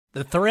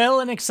The thrill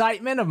and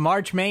excitement of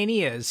March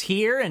Mania is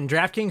here, and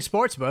DraftKings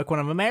Sportsbook, one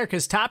of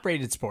America's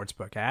top-rated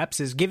sportsbook apps,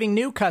 is giving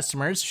new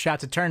customers a shot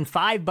to turn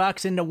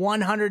 $5 into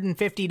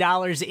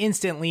 $150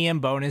 instantly in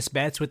bonus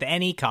bets with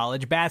any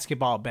college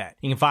basketball bet.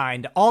 You can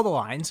find all the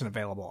lines and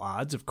available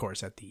odds, of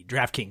course, at the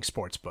DraftKings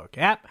Sportsbook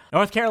app.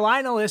 North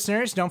Carolina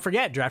listeners, don't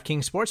forget,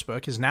 DraftKings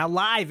Sportsbook is now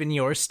live in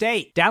your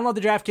state. Download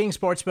the DraftKings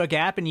Sportsbook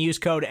app and use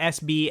code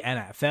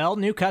SBNFL.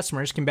 New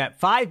customers can bet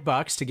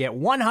 $5 to get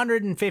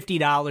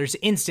 $150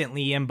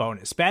 instantly in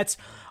bonus bets,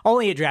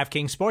 only at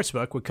DraftKings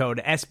Sportsbook with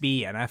code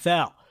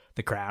SBNFL.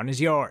 The crown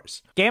is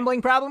yours.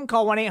 Gambling problem?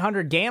 Call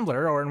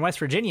 1-800-GAMBLER, or in West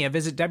Virginia,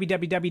 visit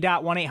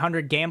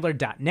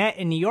www.1800gambler.net.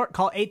 In New York,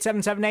 call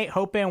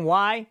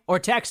 877-8-HOPE-NY or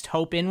text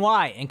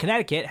HOPE-NY. In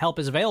Connecticut, help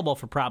is available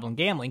for problem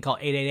gambling. Call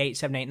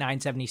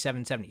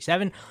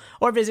 888-789-7777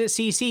 or visit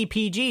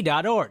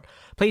ccpg.org.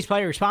 Please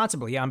play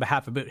responsibly on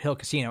behalf of Boot Hill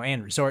Casino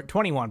and Resort.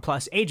 21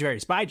 plus, age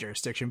varies by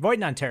jurisdiction. Void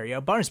in Ontario.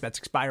 Bonus bets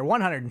expire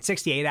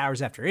 168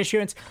 hours after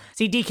issuance.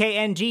 See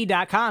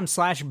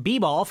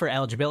dkng.com/bball for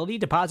eligibility,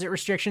 deposit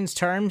restrictions,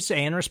 terms,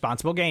 and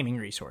responsible gaming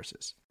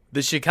resources.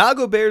 The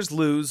Chicago Bears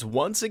lose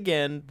once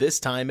again, this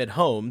time at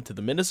home, to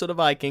the Minnesota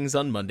Vikings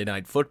on Monday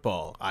Night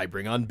Football. I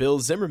bring on Bill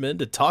Zimmerman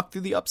to talk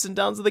through the ups and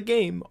downs of the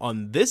game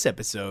on this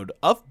episode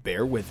of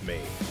Bear With Me.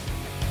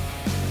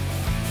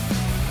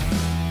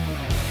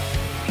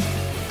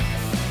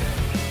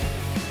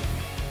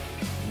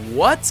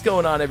 What's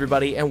going on,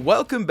 everybody, and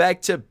welcome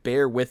back to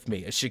Bear With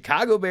Me, a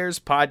Chicago Bears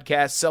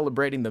podcast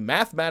celebrating the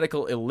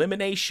mathematical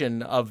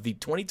elimination of the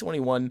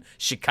 2021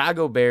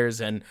 Chicago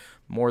Bears and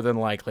more than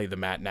likely the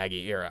Matt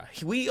Nagy era.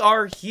 We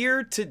are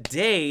here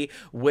today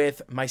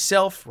with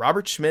myself,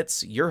 Robert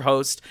Schmitz, your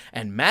host,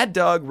 and Mad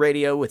Dog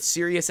Radio with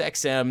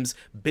SiriusXM's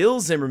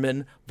Bill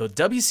Zimmerman, the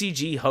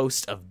WCG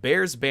host of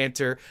Bears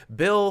Banter.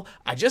 Bill,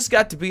 I just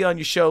got to be on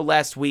your show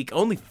last week.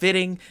 Only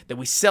fitting that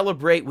we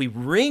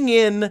ring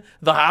in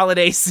the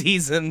holiday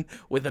season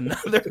with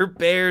another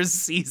Bears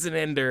season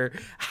ender.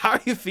 How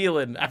are you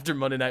feeling after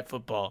Monday Night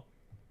Football?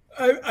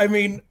 I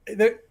mean,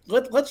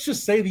 let's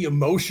just say the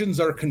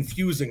emotions are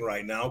confusing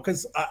right now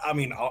because,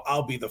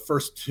 I'll be the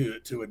first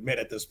to admit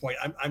at this point,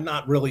 I'm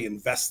not really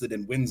invested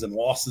in wins and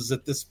losses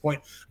at this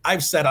point.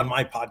 I've said on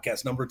my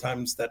podcast a number of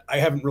times that I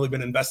haven't really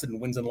been invested in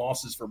wins and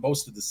losses for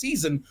most of the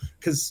season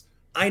because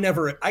I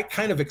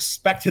kind of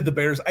expected the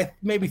Bears. I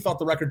maybe thought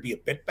the record would be a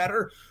bit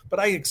better,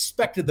 but I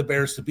expected the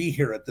Bears to be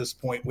here at this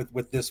point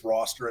with this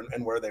roster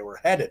and where they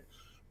were headed.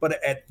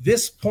 But at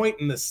this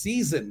point in the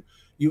season,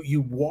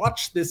 You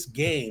watch this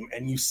game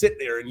and you sit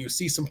there and you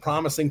see some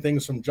promising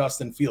things from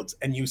Justin Fields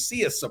and you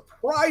see a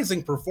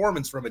surprising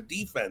performance from a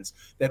defense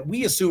that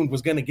we assumed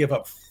was going to give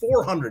up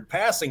 400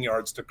 passing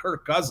yards to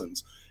Kirk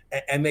Cousins.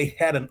 And they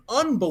had an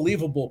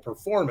unbelievable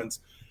performance.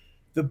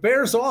 The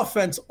Bears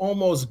offense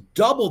almost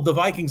doubled the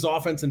Vikings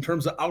offense in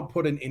terms of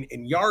output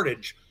in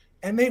yardage,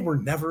 and they were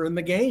never in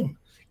the game.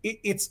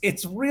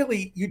 It's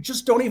really, you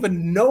just don't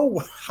even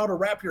know how to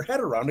wrap your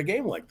head around a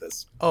game like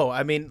this. Oh,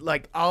 I mean,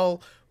 like,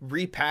 I'll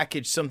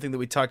repackage something that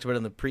we talked about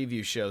in the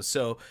preview show.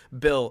 So,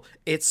 Bill,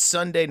 it's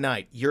Sunday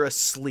night. You're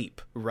asleep,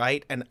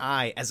 right? And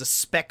I, as a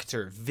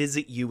specter,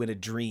 visit you in a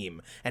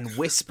dream and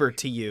whisper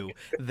to you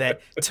that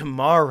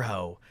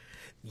tomorrow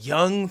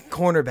young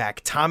cornerback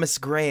Thomas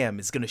Graham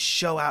is going to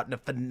show out in a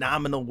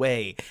phenomenal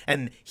way.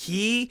 And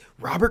he,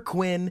 Robert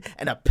Quinn,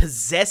 and a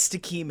possessed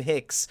Akeem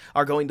Hicks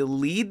are going to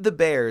lead the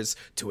Bears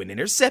to an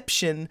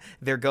interception.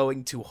 They're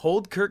going to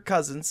hold Kirk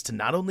Cousins to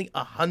not only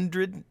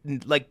 100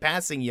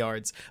 passing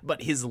yards,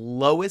 but his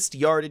lowest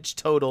yardage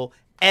total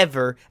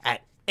ever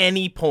at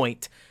any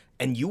point.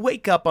 And you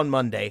wake up on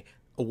Monday,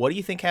 what do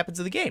you think happens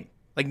to the game?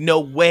 Like, no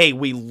way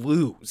we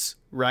lose,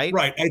 right?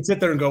 Right. I'd sit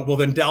there and go, well,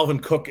 then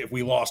Dalvin Cook, if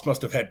we lost,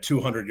 must have had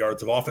 200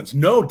 yards of offense.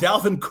 No,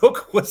 Dalvin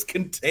Cook was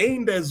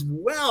contained as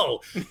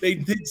well. They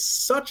did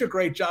such a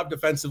great job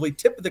defensively.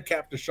 Tip of the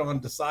cap to Sean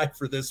Desai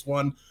for this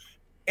one.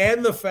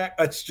 And the fact,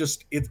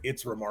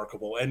 it's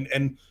remarkable.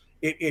 And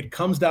it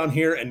comes down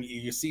here and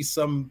you see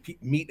some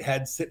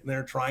meatheads sitting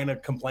there trying to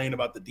complain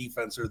about the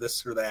defense or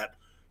this or that.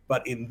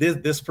 But in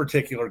this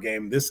particular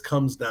game, this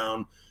comes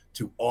down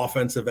to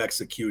offensive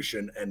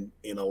execution, and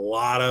on a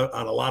lot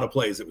of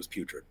plays, it was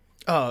putrid.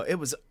 Oh, it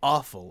was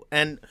awful.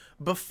 And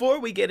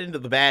before we get into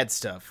the bad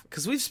stuff,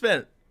 because we've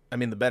spent,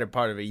 the better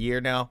part of a year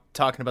now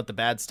talking about the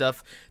bad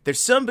stuff, there's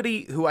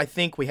somebody who I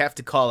think we have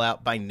to call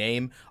out by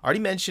name. I already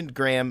mentioned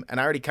Graham, and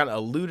I already kind of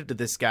alluded to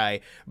this guy,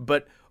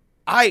 but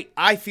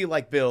I feel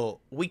like,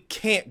 Bill, we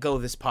can't go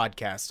this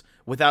podcast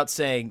without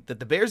saying that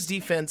the Bears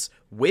defense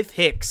with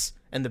Hicks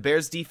and the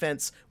Bears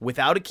defense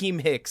without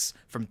Akeem Hicks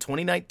from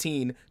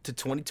 2019 to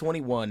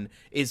 2021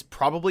 is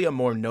probably a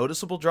more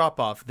noticeable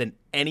drop-off than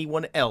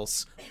anyone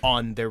else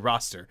on their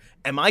roster.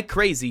 Am I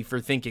crazy for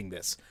thinking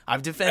this?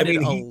 I've defended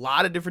a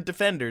lot of different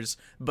defenders,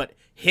 but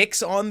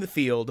Hicks on the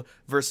field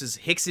versus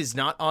Hicks is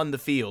not on the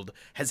field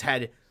has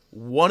had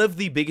one of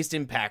the biggest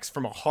impacts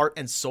from a heart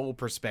and soul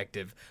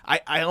perspective.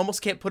 I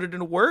almost can't put it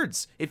into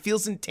words. It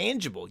feels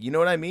intangible. You know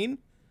what I mean?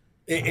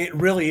 It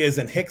really is.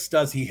 And Hicks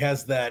does. He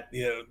has that,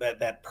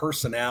 that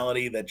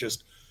personality that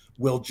just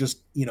will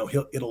just,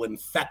 it'll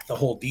infect the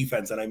whole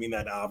defense. And I mean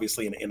that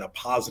obviously in a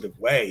positive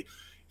way.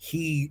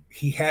 He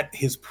had,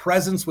 his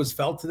presence was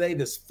felt today.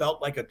 This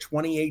felt like a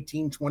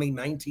 2018,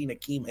 2019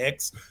 Akeem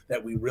Hicks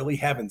that we really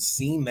haven't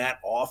seen that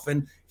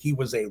often. He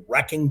was a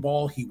wrecking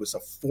ball. He was a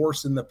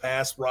force in the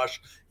pass rush.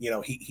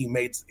 He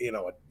made,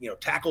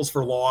 tackles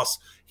for loss.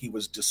 He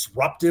was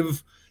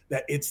disruptive.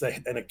 That it's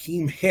an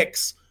Akeem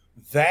Hicks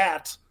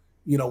that,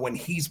 when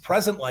he's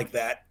present like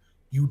that,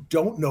 you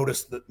don't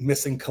notice the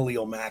missing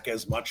Khalil Mack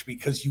as much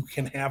because you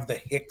can have the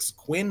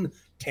Hicks-Quinn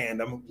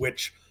tandem,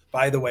 which,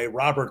 by the way,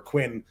 Robert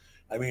Quinn,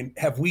 I mean,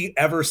 have we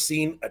ever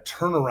seen a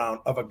turnaround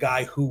of a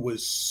guy who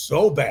was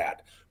so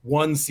bad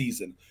one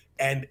season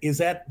and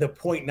is at the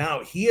point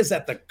now, he is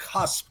at the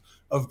cusp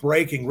of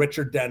breaking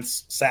Richard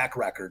Dent's sack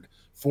record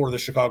for the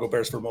Chicago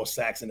Bears for most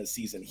sacks in a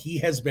season. He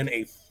has been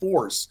a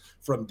force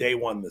from day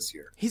one this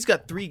year. He's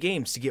got 3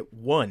 games to get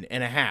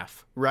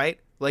 1.5, right?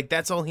 Like,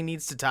 that's all he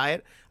needs to tie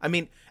it. I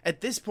mean,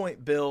 at this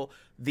point, Bill,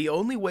 the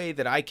only way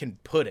that I can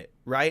put it,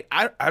 right?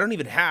 I don't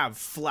even have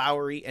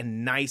flowery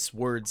and nice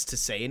words to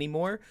say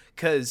anymore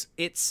because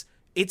it's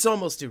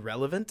almost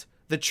irrelevant.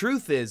 The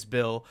truth is,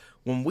 Bill,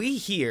 when we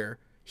hear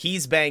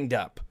he's banged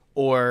up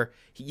or,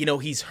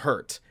 he's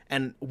hurt,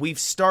 and we've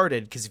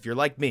started, because if you're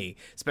like me,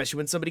 especially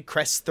when somebody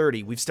crests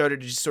 30, we've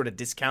started to just sort of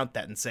discount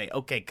that and say,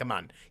 okay, come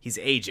on, he's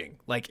aging.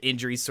 Like,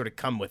 injuries sort of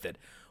come with it.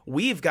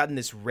 We've gotten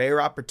this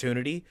rare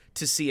opportunity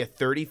to see a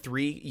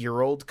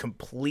 33-year-old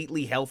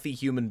completely healthy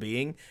human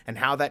being and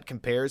how that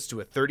compares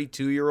to a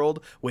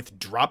 32-year-old with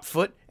drop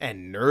foot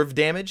and nerve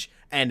damage.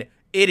 And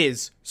it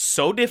is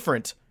so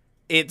different.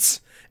 It's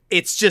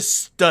just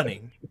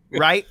stunning,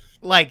 right?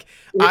 Like,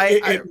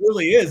 it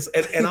really is.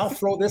 And I'll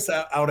throw this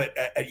out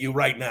at you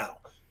right now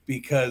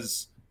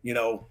because, and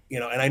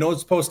I know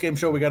it's a post-game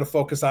show. We got to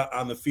focus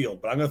on the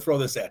field, but I'm going to throw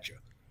this at you.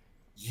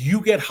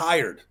 You get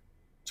hired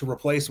to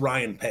replace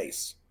Ryan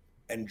Pace.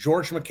 And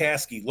George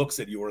McCaskey looks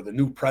at you, or the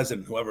new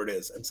president, whoever it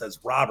is, and says,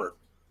 Robert,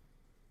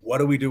 what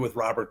do we do with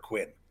Robert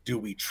Quinn? Do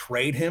we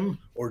trade him,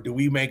 or do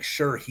we make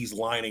sure he's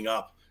lining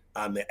up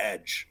on the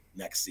edge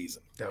next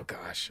season? Oh,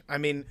 gosh. I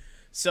mean,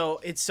 so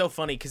it's so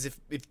funny because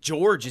if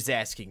George is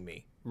asking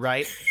me,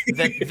 right,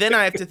 then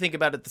I have to think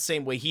about it the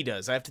same way he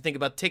does. I have to think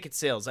about ticket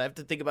sales. I have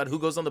to think about who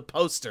goes on the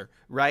poster,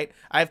 right?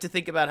 I have to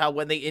think about how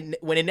when an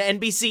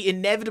NBC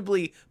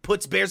inevitably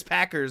puts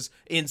Bears-Packers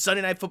in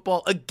Sunday Night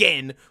Football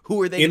again,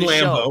 who are they going to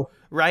show,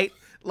 right?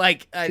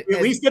 Like, at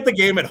least get the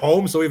game at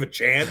home so we have a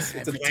chance.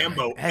 It's in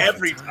Lambeau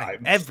every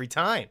time. Every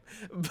time.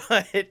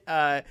 But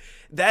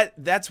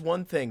that's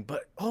one thing.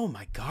 But, oh,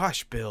 my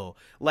gosh, Bill,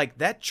 like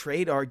that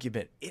trade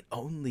argument, it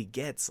only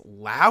gets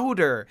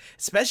louder,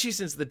 especially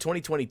since the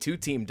 2022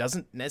 team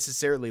doesn't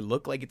necessarily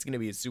look like it's going to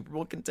be a Super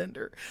Bowl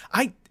contender.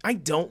 I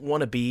don't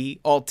want to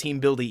be all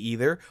team buildy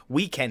either.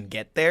 We can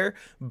get there.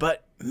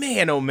 But,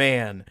 man, oh,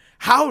 man,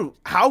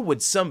 how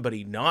would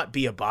somebody not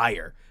be a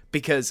buyer?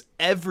 Because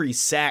every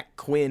sack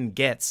Quinn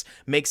gets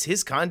makes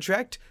his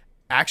contract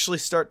actually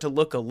start to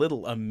look a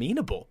little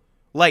amenable.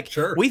 Like,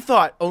 sure. We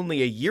thought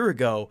only a year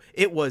ago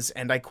it was,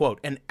 and I quote,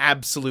 an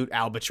absolute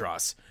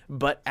albatross.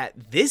 But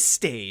at this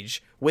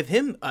stage, with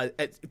him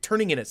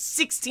turning in a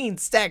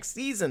 16-sack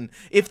season,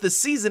 if the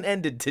season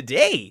ended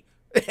today,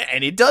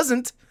 and it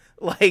doesn't,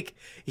 like,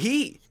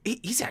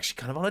 he's actually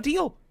kind of on a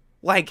deal.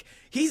 Like,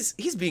 he's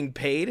being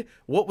paid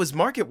what was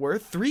market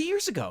worth 3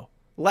 years ago.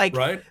 Like,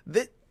 right.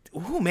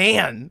 Oh,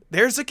 man,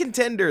 there's a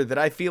contender that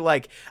I feel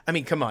like, I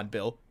mean, come on,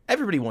 Bill.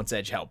 Everybody wants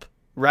edge help,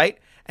 right?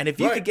 And if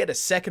you could get a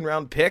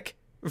second-round pick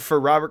for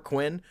Robert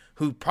Quinn,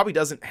 who probably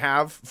doesn't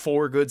have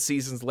 4 good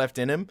seasons left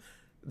in him,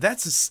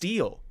 that's a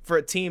steal for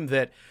a team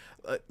that,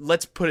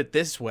 let's put it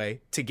this way,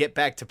 to get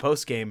back to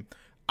postgame,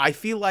 I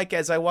feel like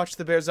as I watch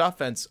the Bears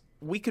offense,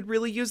 we could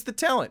really use the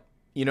talent.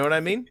 You know what I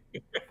mean?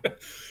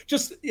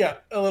 Just, yeah,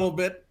 a little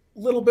bit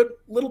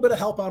of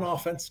help on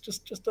offense,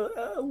 just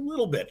a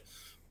little bit.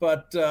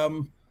 But,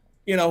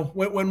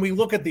 when we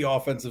look at the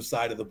offensive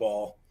side of the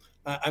ball,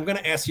 I'm going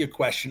to ask you a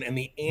question, and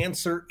the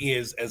answer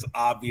is as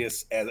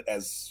obvious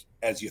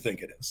as you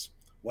think it is.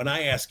 When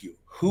I ask you,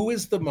 who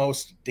is the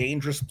most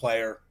dangerous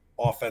player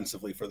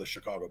offensively for the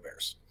Chicago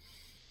Bears?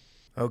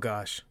 Oh,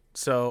 gosh.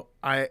 So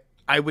I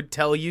would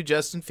tell you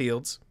Justin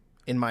Fields,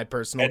 in my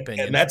personal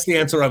opinion. And that's the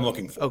answer I'm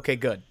looking for. Okay,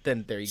 good.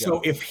 Then there you go.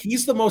 So if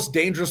he's the most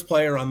dangerous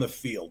player on the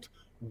field,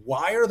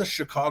 why are the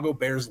Chicago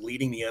Bears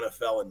leading the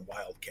NFL in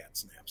Wildcat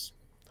snaps?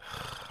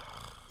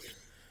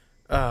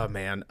 Oh,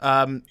 man.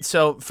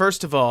 So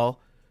first of all,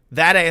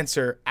 that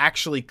answer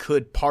actually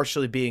could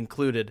partially be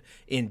included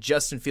in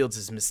Justin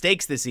Fields'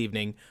 mistakes this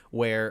evening,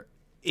 where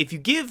if you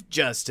give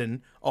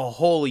Justin a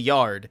whole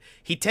yard,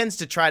 he tends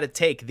to try to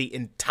take the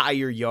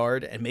entire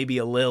yard and maybe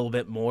a little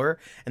bit more,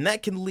 and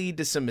that can lead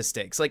to some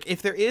mistakes. Like,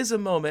 if there is a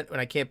moment, and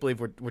I can't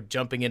believe we're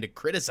jumping into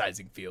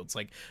criticizing Fields,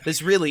 like,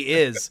 this really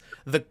is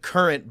the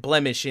current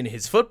blemish in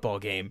his football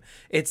game.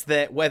 It's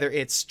that whether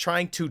it's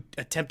trying to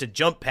attempt a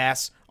jump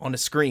pass on a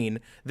screen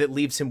that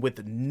leaves him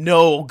with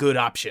no good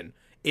option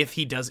if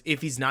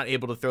he's not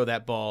able to throw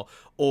that ball,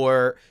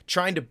 or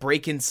trying to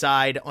break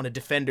inside on a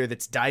defender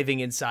that's diving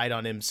inside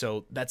on him.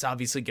 So that's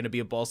obviously going to be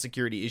a ball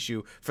security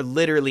issue for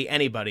literally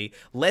anybody,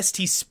 lest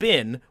he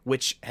spin,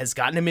 which has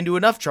gotten him into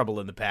enough trouble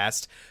in the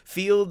past.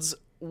 Fields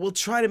will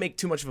try to make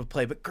too much of a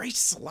play, but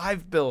gracious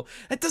alive, Bill,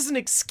 that doesn't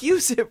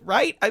excuse it,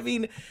 right? I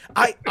mean,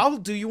 I'll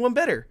do you one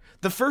better.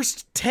 The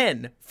first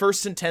and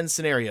 10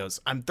 scenarios,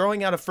 I'm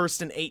throwing out a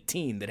 1st and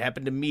 18 that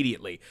happened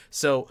immediately.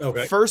 So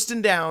first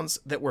and downs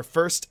that were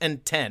 1st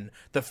and 10,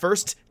 the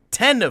first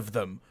 10 of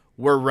them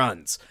were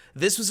runs.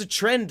 This was a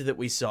trend that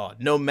we saw.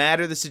 No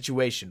matter the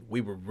situation, we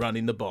were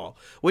running the ball,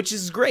 which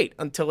is great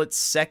until it's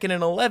 2nd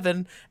and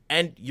 11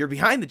 and you're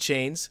behind the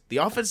chains. The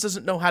offense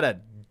doesn't know how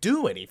to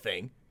do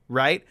anything,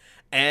 right?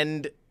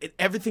 And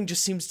everything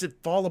just seems to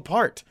fall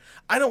apart.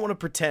 I don't want to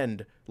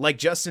pretend like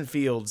Justin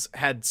Fields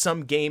had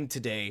some game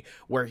today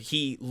where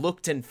he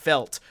looked and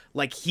felt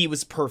like he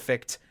was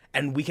perfect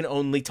and we can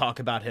only talk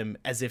about him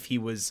as if he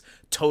was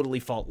totally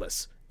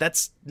faultless.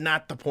 That's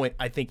not the point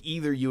I think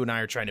either you and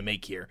I are trying to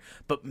make here.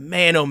 But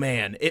man, oh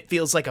man, it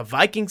feels like a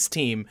Vikings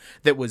team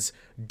that was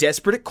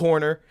desperate at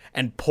corner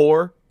and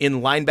poor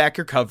in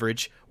linebacker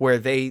coverage, where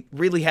they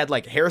really had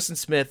like Harrison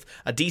Smith,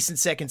 a decent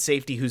second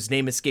safety whose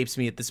name escapes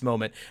me at this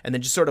moment, and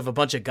then just sort of a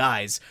bunch of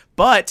guys.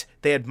 But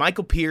they had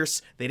Michael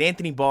Pierce, they had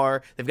Anthony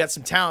Barr, they've got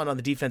some talent on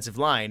the defensive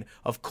line.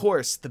 Of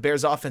course, the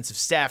Bears offensive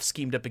staff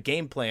schemed up a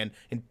game plan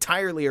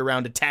entirely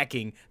around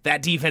attacking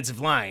that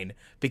defensive line,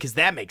 because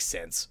that makes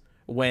sense.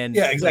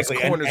 Exactly.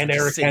 And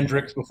Eric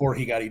Hendricks before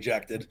he got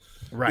ejected.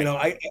 Right. You know,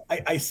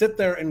 I sit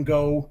there and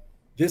go,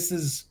 this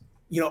is,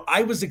 you know,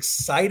 I was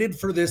excited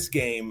for this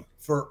game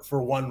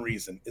for one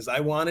reason, is I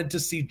wanted to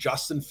see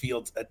Justin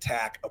Fields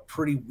attack a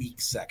pretty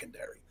weak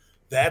secondary.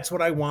 That's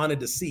what I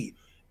wanted to see.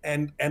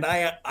 And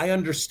I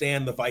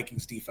understand the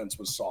Vikings defense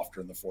was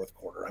softer in the fourth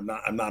quarter.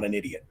 I'm not an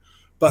idiot.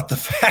 But the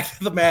fact of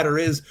the matter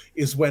is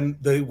when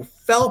they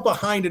fell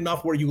behind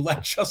enough where you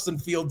let Justin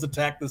Fields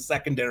attack the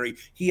secondary,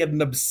 he had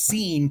an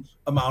obscene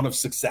amount of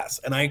success.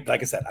 And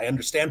like I said, I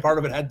understand part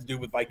of it had to do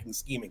with Viking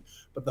scheming.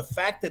 But the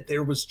fact that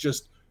there was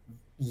just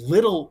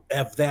little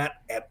of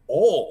that at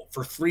all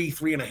for three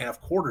and a half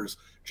quarters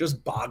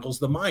just boggles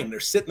the mind. They're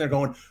sitting there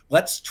going,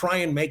 let's try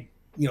and make,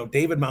 you know,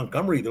 David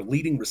Montgomery the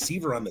leading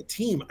receiver on the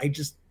team.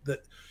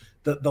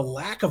 The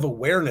lack of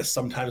awareness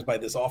sometimes by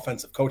this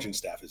offensive coaching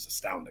staff is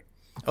astounding.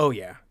 Oh,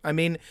 yeah. I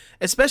mean,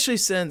 especially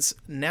since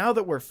now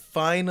that we're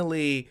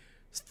finally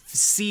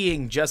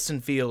seeing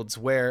Justin Fields,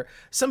 where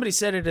somebody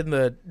said it in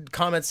the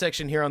comment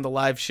section here on the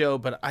live show,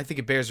 but I think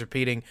it bears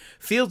repeating.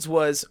 Fields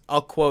was,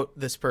 I'll quote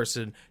this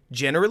person,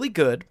 generally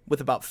good with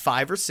about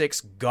 5 or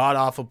 6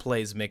 god-awful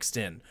plays mixed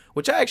in,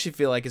 which I actually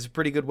feel like is a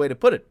pretty good way to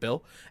put it,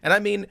 Bill. And I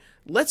mean,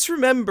 let's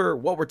remember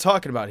what we're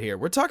talking about here.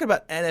 We're talking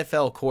about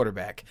NFL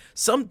quarterback.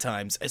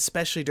 Sometimes,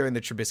 especially during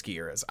the Trubisky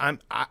eras,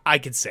 I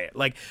can say it.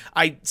 Like,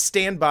 I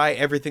stand by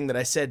everything that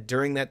I said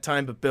during that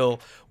time, but Bill,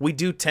 we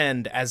do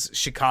tend, as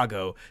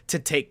Chicago, to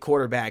take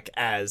quarterback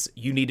as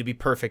you need to be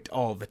perfect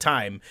all the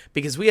time,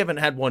 because we haven't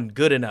had one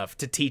good enough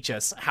to teach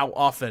us how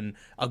often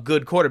a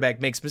good quarterback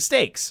makes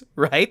mistakes,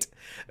 right?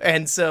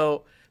 And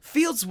so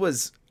Fields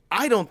was,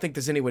 I don't think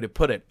there's any way to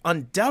put it,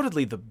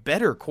 undoubtedly the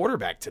better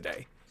quarterback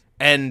today.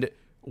 And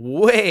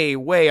way,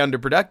 way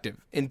underproductive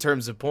in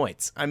terms of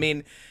points. I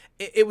mean,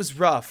 it was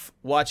rough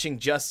watching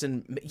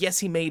Justin. Yes,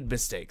 he made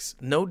mistakes,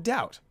 no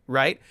doubt,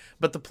 right?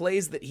 But the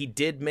plays that he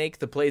did make,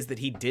 the plays that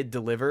he did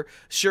deliver,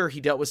 sure, he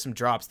dealt with some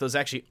drops. Those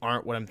actually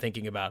aren't what I'm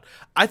thinking about.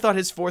 I thought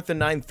his 4th and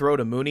 9 throw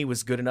to Mooney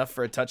was good enough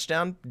for a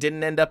touchdown.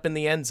 Didn't end up in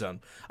the end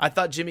zone. I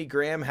thought Jimmy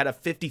Graham had a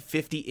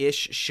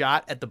 50-50-ish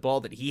shot at the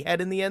ball that he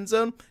had in the end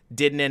zone.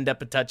 Didn't end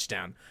up a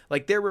touchdown.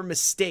 Like, there were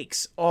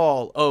mistakes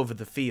all over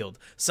the field.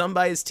 Some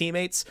by his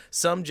teammates,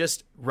 some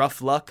just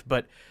rough luck,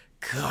 but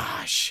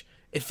gosh,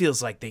 it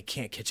feels like they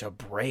can't catch a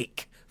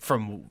break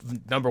from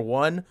number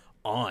 1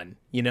 on,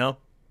 you know?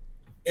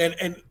 And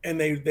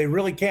they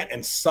really can't.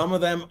 And some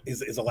of them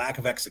is a lack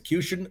of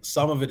execution.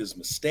 Some of it is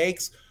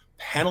mistakes.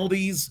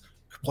 Penalties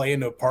play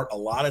into a part a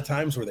lot of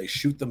times where they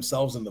shoot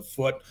themselves in the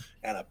foot,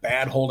 and a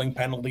bad holding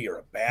penalty or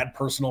a bad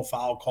personal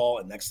foul call.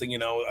 And next thing you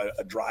know,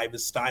 a drive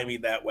is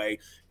stymied that way.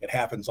 It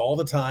happens all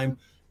the time.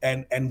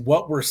 And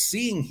what we're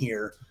seeing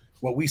here,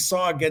 what we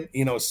saw again,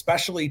 you know,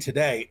 especially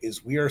today,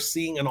 is we are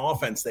seeing an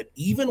offense that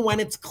even when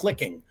it's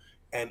clicking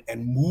and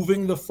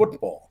moving the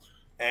football,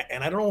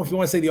 and I don't know if you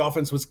want to say the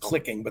offense was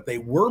clicking, but they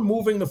were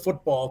moving the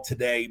football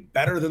today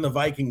better than the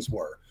Vikings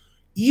were.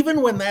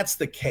 Even when that's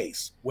the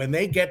case, when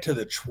they get to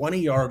the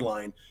 20-yard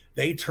line,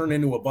 they turn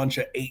into a bunch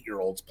of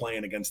 8-year-olds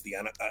playing against the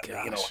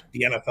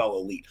the NFL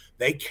elite.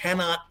 They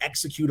cannot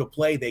execute a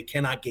play. They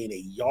cannot gain a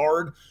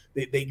yard.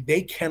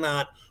 They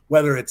cannot,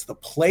 whether it's the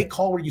play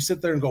call where you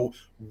sit there and go,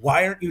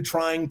 why aren't you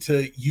trying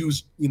to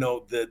use, you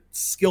know, the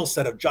skill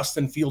set of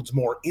Justin Fields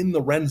more in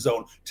the red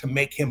zone to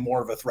make him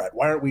more of a threat?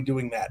 Why aren't we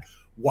doing that?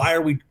 Why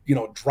are we, you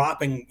know,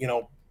 dropping, you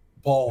know,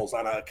 balls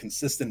on a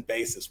consistent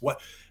basis?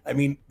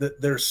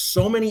 There's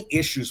so many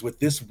issues with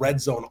this red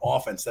zone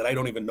offense that I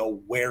don't even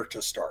know where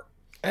to start.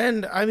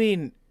 And I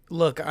mean,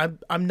 look,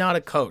 I'm not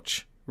a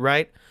coach,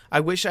 right? I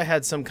wish I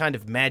had some kind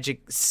of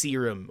magic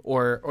serum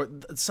or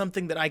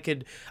something that I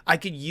could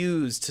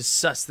use to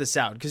suss this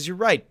out. Because you're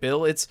right,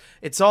 Bill.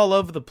 It's all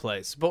over the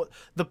place. But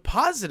the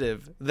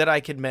positive that I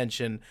could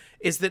mention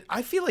is that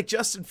I feel like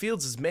Justin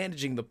Fields is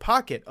managing the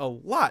pocket a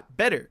lot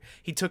better.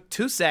 He took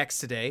 2 sacks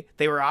today.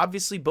 They were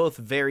obviously both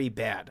very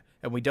bad,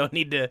 and we don't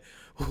need to.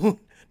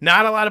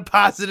 Not a lot of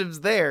positives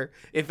there.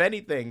 If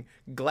anything,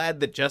 glad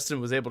that Justin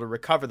was able to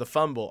recover the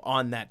fumble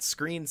on that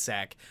screen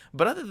sack.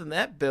 But other than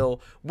that,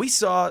 Bill, we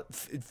saw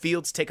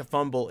Fields take a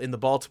fumble in the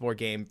Baltimore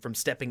game from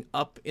stepping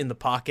up in the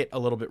pocket a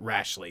little bit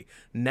rashly.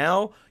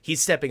 Now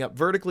he's stepping up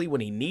vertically when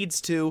he needs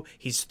to.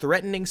 He's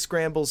threatening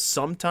scrambles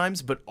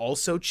sometimes, but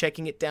also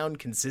checking it down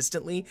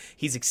consistently.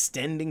 He's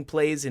extending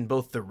plays in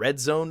both the red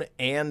zone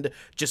and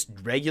just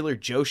regular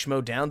Joe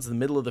Schmo downs in the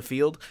middle of the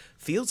field.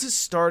 Fields is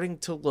starting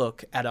to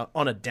look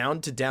on a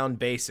down-to-down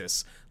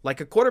basis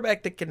like a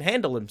quarterback that can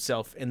handle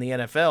himself in the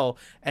NFL,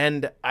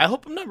 and I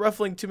hope I'm not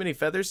ruffling too many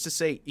feathers to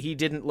say he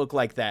didn't look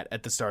like that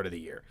at the start of the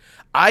year.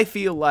 I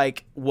feel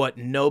like what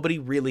nobody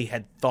really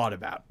had thought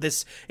about.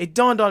 It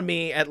dawned on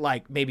me at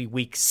like maybe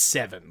week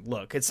 7.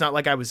 Look, it's not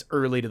like I was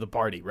early to the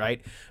party,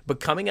 right? But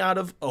coming out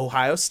of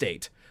Ohio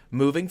State,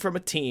 moving from a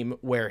team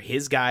where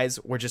his guys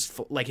were just,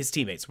 like his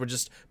teammates, were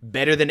just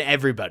better than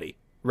everybody,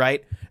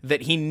 right?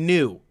 That he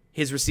knew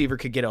his receiver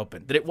could get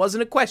open, that it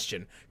wasn't a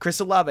question. Chris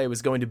Olave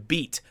was going to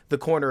beat the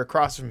corner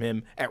across from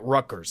him at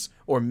Rutgers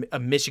or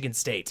Michigan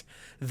State,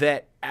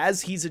 that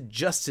as he's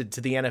adjusted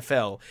to the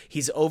NFL,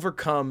 he's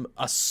overcome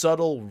a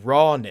subtle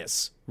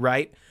rawness,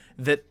 right?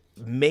 That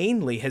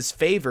mainly has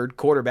favored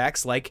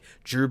quarterbacks like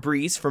Drew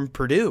Brees from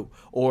Purdue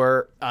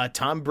or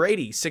Tom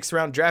Brady,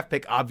 6th-round draft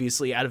pick,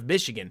 obviously, out of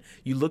Michigan.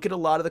 You look at a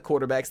lot of the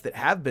quarterbacks that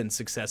have been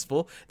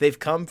successful, they've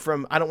come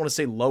from, I don't want to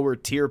say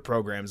lower-tier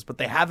programs, but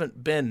they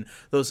haven't been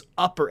those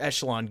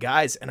upper-echelon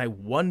guys, and I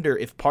wonder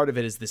if part of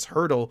it is this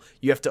hurdle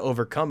you have to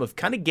overcome of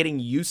kind of getting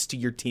used to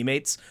your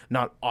teammates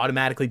not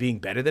automatically being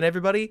better than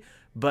everybody.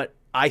 But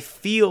I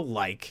feel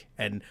like,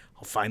 and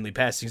I'll finally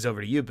pass things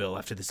over to you, Bill,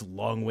 after this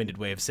long-winded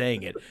way of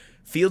saying it,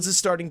 Fields is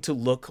starting to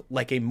look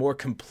like a more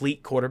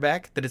complete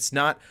quarterback, that it's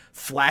not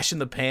flash in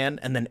the pan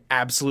and then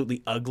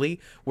absolutely ugly.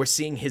 We're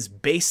seeing his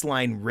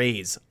baseline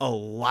raise a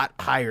lot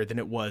higher than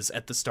it was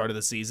at the start of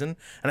the season,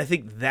 and I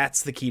think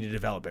that's the key to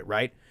development,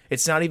 right?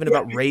 It's not even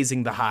about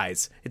raising the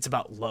highs. It's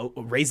about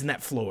raising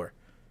that floor.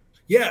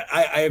 Yeah,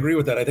 I agree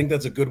with that. I think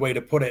that's a good way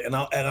to put it. And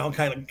I'll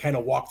kind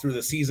of walk through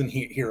the season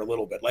here a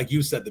little bit. Like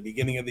you said, the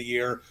beginning of the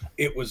year,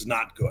 it was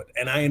not good.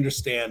 And I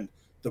understand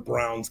the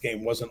Browns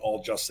game wasn't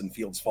all Justin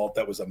Fields' fault.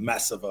 That was a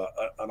mess of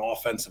an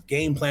offensive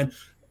game plan,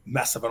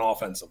 mess of an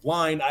offensive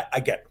line. I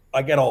get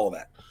all of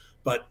that.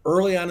 But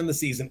early on in the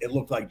season, it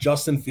looked like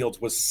Justin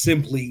Fields was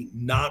simply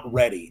not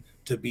ready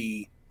to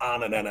be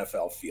on an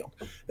NFL field.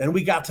 Then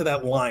we got to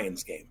that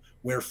Lions game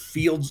where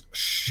Fields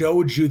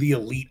showed you the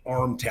elite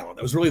arm talent.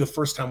 That was really the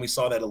first time we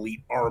saw that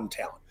elite arm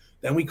talent.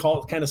 Then we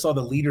kind of saw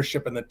the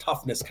leadership and the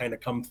toughness kind of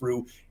come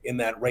through in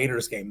that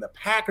Raiders game. The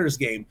Packers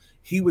game,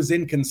 he was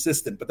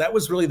inconsistent, but that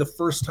was really the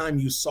first time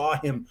you saw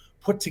him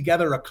put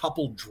together a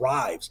couple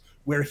drives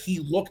where he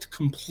looked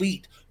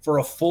complete for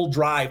a full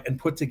drive and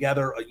put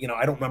together,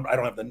 I don't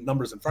have the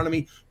numbers in front of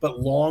me, but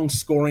long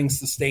scoring,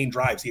 sustained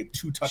drives. He had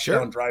 2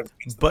 touchdown drives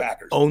against the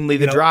Packers. Only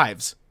the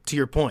drives. To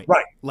your point,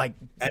 right? Like,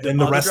 and then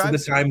the rest of the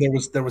time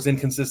there was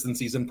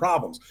inconsistencies and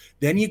problems.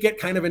 Then you get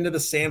kind of into the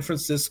San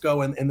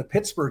Francisco and the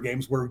Pittsburgh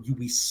games where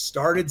we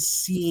started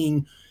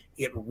seeing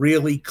it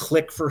really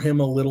click for him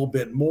a little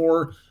bit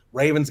more.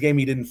 Ravens game,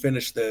 he didn't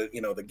finish the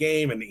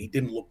game, and he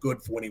didn't look good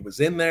for when he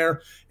was in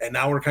there. And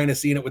now we're kind of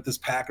seeing it with this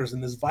Packers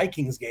and this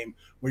Vikings game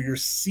where you're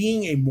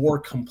seeing a more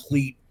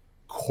complete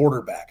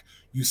quarterback.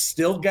 You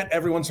still get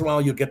every once in a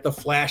while, you'll get the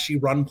flashy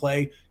run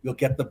play. You'll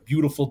get the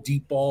beautiful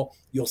deep ball.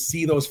 You'll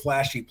see those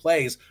flashy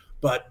plays,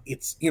 but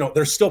it's,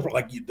 there's still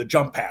like the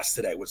jump pass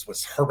today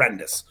was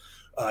horrendous.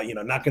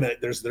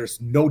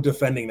 There's no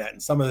defending that.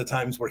 And some of the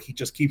times where he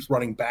just keeps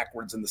running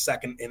backwards in the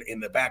second in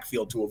the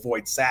backfield to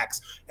avoid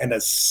sacks, and a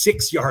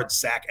 6-yard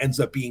sack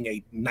ends up being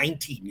a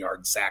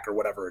 19-yard sack or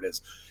whatever it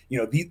is.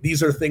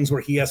 These are things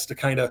where he has to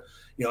kind of,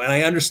 and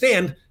I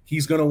understand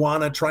he's going to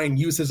want to try and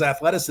use his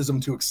athleticism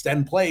to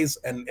extend plays,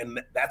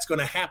 and that's going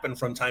to happen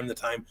from time to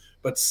time.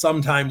 But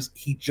sometimes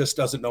he just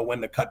doesn't know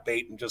when to cut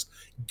bait and just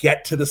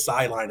get to the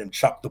sideline and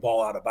chuck the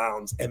ball out of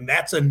bounds. And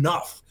that's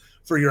enough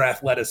for your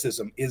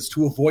athleticism, is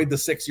to avoid the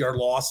 6-yard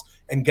loss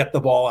and get the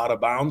ball out of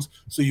bounds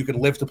so you can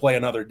live to play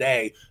another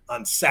day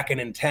on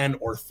 2nd and 10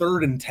 or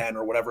 3rd and 10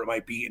 or whatever it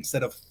might be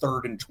instead of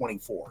 3rd and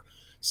 24.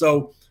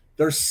 So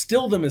there's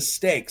still the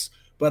mistakes,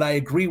 but I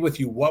agree with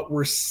you. What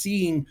we're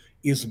seeing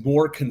is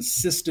more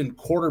consistent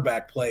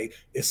quarterback play,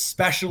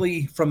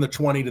 especially from the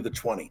 20 to the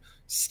 20.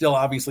 Still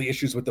obviously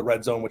issues with the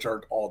red zone, which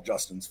aren't all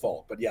Justin's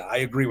fault. But yeah, I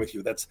agree with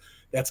you. That's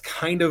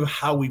kind of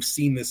how we've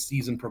seen this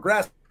season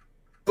progress.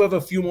 We have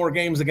a few more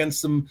games against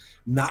some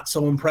not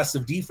so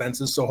impressive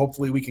defenses, so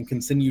hopefully we can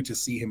continue to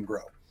see him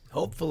grow.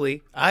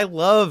 Hopefully. I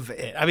love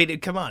it. I mean,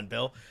 come on,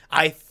 Bill.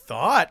 I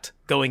thought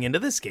going into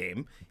this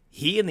game,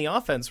 he and the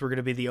offense were going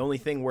to be the only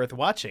thing worth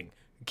watching.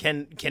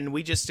 Can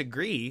we just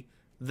agree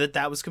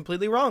that was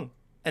completely wrong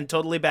and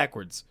totally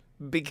backwards?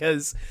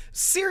 Because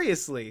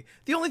seriously,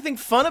 the only thing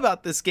fun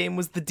about this game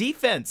was the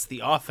defense.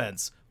 The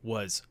offense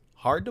was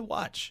hard to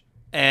watch.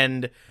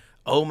 And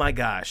oh my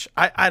gosh,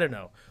 I don't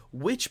know.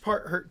 Which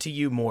part hurt to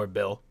you more,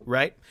 Bill,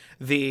 right?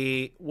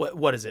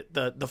 What is it?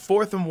 The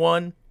 4th and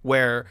 1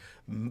 where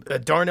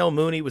Darnell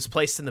Mooney was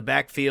placed in the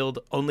backfield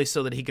only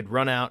so that he could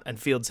run out and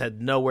Fields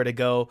had nowhere to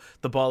go.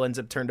 The ball ends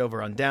up turned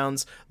over on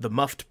downs. The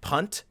muffed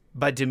punt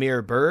by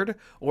Demir Bird,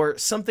 or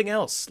something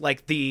else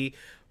like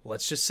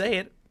let's just say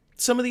it,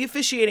 some of the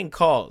officiating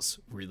calls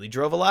really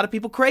drove a lot of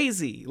people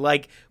crazy.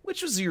 Like,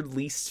 which was your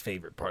least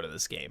favorite part of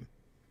this game?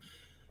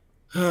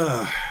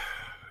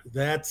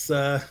 That's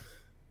all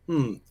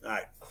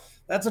right.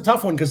 That's a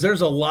tough one because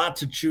there's a lot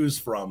to choose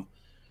from.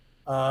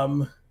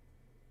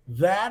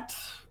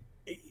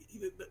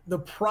 The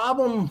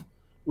problem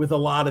with a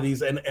lot of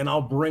these, and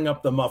I'll bring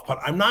up the muff punt.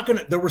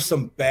 There were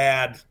some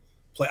bad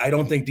play. I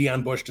don't think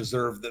Deion Bush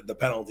deserved the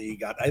penalty he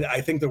got. I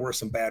think there were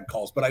some bad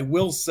calls, but I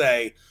will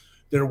say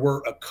there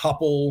were a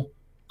couple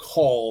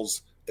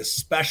calls,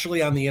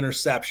 especially on the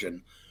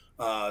interception,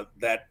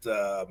 that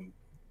the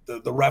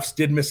refs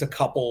did miss a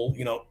couple,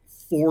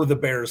 for the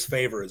Bears'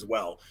 favor as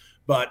well.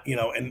 But,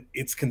 and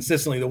it's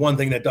consistently the one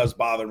thing that does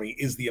bother me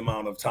is the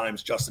amount of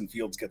times Justin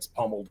Fields gets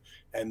pummeled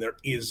and there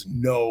is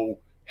no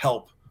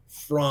help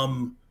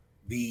from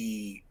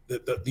the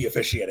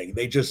officiating.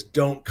 They just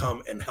don't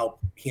come and help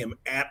him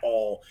at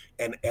all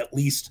and at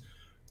least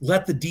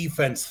let the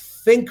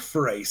defense think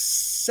for a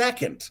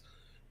second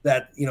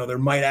that, there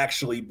might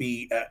actually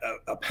be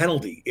a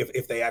penalty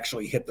if they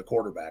actually hit the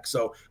quarterback.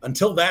 So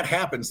until that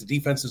happens, the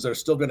defenses are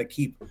still going to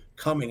keep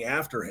coming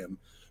after him.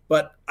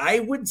 But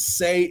I would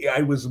say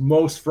I was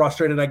most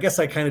frustrated. I guess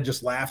I kind of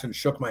just laughed and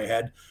shook my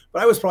head.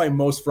 But I was probably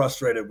most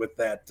frustrated with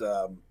that,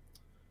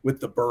 with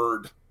the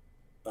Bird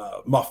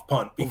muff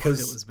punt, because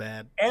it was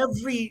bad.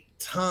 Every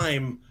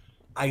time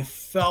I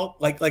felt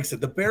like I said,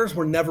 the Bears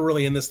were never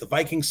really in this. The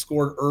Vikings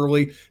scored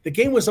early. The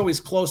game was always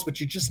close, but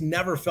you just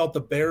never felt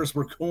the Bears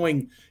were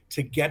going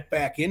to get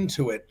back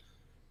into it.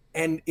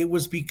 And it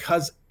was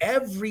because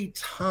every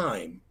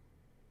time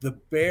the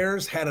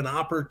Bears had an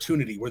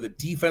opportunity where the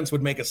defense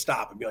would make a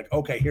stop and be like,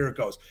 okay, here it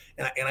goes.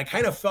 And I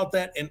kind of felt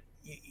that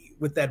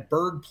with that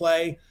Bird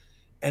play.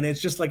 And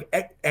it's just like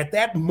at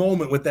that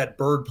moment with that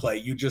Bird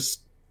play,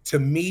 to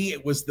me,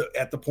 it was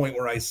at the point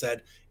where I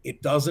said,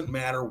 it doesn't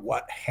matter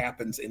what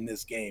happens in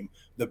this game.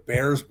 The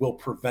Bears will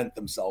prevent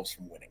themselves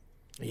from winning.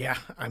 Yeah,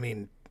 I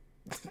mean,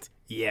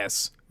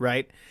 yes,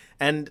 right?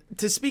 And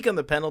to speak on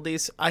the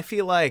penalties, I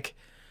feel like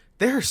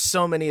there are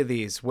so many of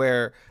these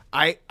where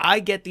I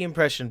get the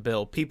impression,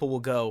 Bill, people will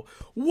go,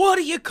 what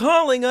are you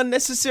calling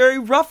unnecessary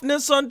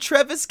roughness on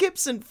Trevis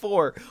Gibson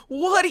for?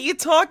 What are you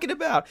talking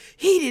about?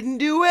 He didn't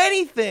do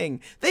anything.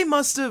 They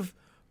must have,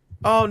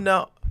 oh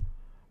no,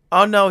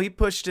 he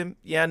pushed him.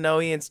 Yeah, no,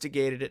 he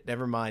instigated it.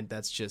 Never mind.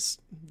 That's just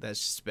a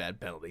bad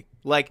penalty.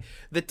 Like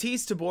the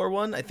Tease Tabor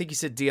one, I think you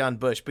said Deion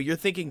Bush, but you're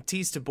thinking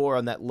Tease Tabor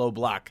on that low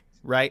block,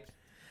 right?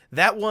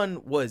 That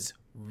one was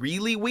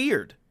really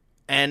weird.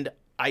 And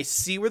I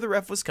see where the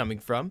ref was coming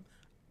from.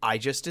 I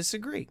just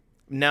disagree.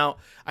 Now,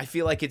 I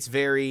feel like it's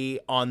very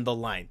on the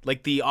line.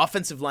 Like the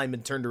offensive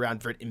lineman turned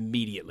around for it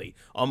immediately,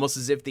 almost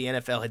as if the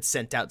NFL had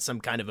sent out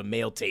some kind of a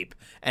mail tape,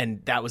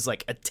 and that was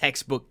like a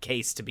textbook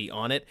case to be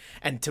on it,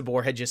 and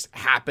Tabor had just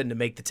happened to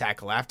make the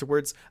tackle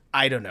afterwards.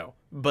 I don't know.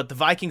 But the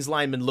Vikings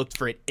lineman looked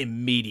for it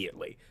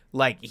immediately.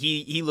 Like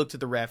he looked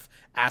at the ref,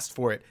 asked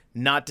for it,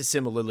 not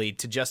dissimilarly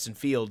to Justin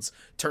Fields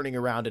turning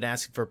around and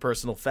asking for a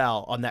personal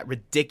foul on that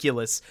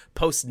ridiculous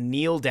post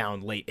kneel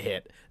down late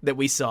hit that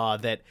we saw,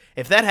 that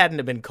if that hadn't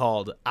have been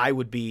called, I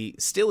would be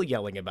still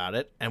yelling about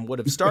it and would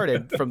have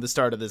started from the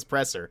start of this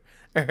presser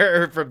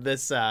or from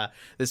this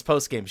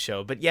post game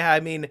show. But yeah, I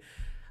mean,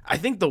 I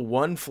think the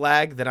one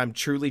flag that I'm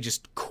truly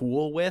just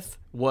cool with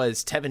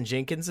was Tevin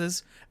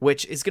Jenkins's,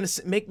 which is going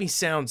to make me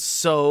sound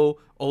so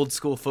old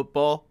school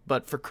football,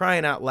 but for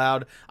crying out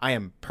loud, I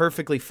am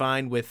perfectly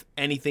fine with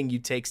anything you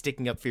take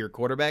sticking up for your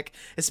quarterback,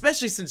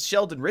 especially since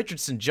Sheldon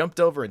Richardson jumped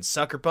over and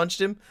sucker punched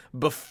him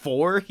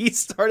before he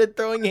started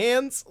throwing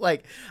hands.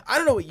 Like, I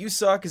don't know what you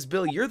saw, because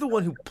Bill, you're the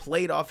one who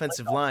played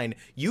offensive line.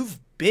 You've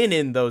been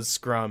in those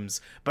scrums,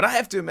 but I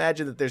have to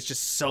imagine that there's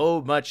just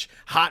so much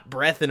hot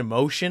breath and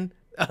emotion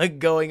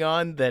going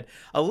on that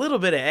a little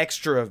bit of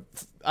extra,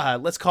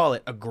 let's call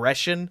it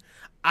aggression,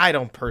 I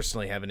don't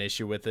personally have an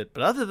issue with it.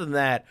 But other than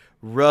that,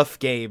 rough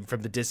game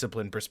from the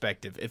discipline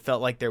perspective. It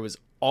felt like there was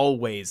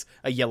always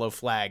a yellow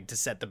flag to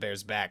set the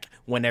Bears back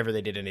whenever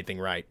they did anything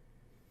right.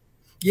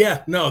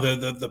 Yeah, no,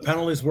 the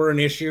penalties were an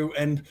issue.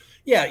 And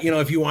yeah,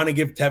 if you want to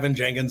give Tevin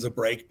Jenkins a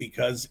break,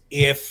 because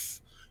if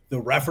the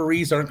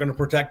referees aren't going to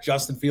protect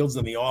Justin Fields,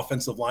 then the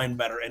offensive line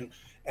better.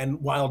 And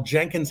while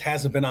Jenkins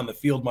hasn't been on the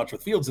field much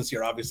with Fields this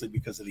year, obviously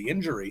because of the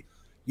injury,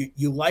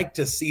 you like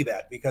to see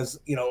that, because,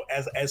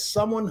 as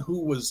someone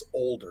who was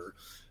older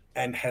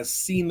and has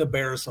seen the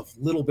Bears a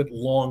little bit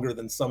longer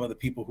than some of the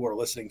people who are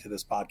listening to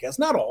this podcast,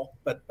 not all,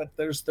 but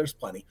there's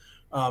plenty.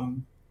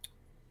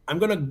 I'm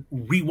going to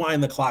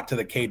rewind the clock to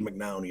the Cade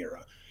McNown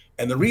era.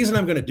 And the reason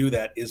I'm going to do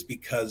that is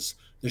because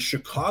the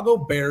Chicago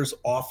Bears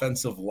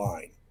offensive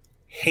line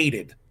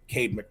hated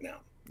Cade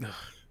McNown.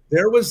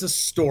 There was a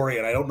story,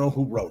 and I don't know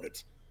who wrote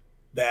it,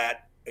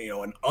 that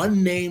an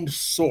unnamed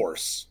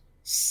source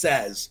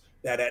says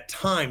that at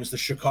times the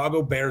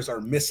Chicago Bears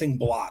are missing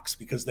blocks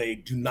because they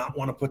do not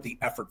want to put the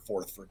effort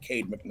forth for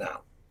Cade McNown.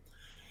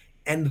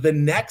 And the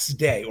next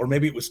day, or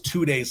maybe it was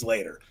 2 days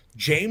later,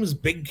 James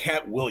Big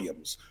Cat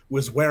Williams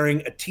was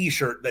wearing a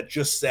t-shirt that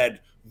just said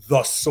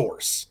 "The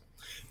Source."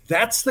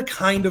 That's the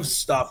kind of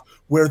stuff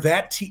where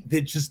that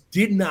just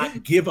did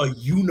not give a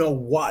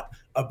you-know-what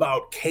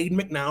about Cade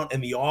McNown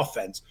and the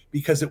offense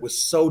because it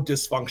was so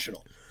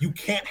dysfunctional. You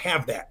can't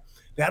have that.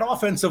 That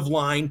offensive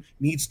line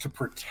needs to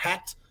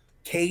protect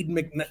Cade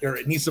McNown, or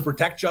it needs to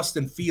protect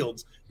Justin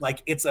Fields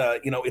like it's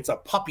a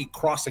puppy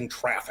crossing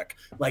traffic.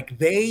 Like,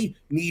 they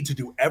need to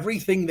do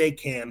everything they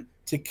can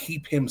to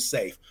keep him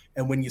safe.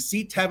 And when you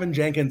see Tevin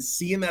Jenkins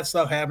seeing that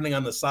stuff happening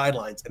on the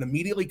sidelines and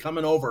immediately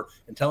coming over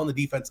and telling the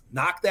defense,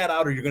 knock that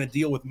out or you're going to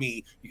deal with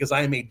me because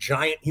I am a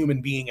giant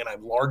human being and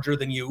I'm larger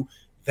than you,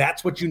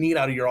 that's what you need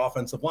out of your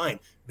offensive line.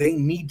 They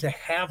need to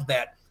have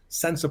that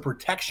sense of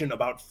protection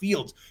about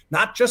Fields,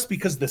 not just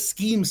because the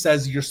scheme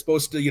says you're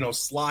supposed to,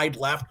 slide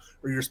left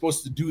or you're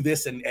supposed to do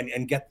this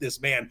and get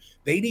this man.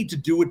 They need to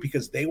do it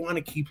because they want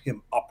to keep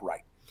him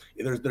upright.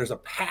 There's a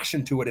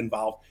passion to it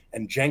involved,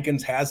 and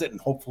Jenkins has it, and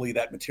hopefully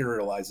that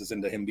materializes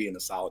into him being a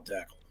solid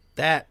tackle.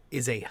 That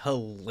is a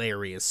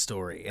hilarious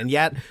story. And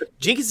yet,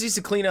 Jenkins used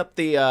to clean up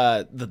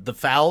the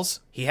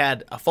fouls. He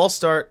had a false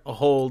start, a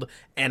hold,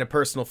 and a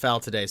personal foul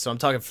today. So I'm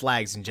talking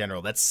flags in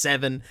general. That's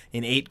 7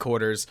 in 8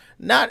 quarters.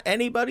 Not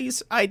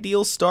anybody's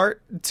ideal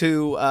start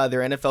to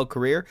their NFL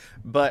career,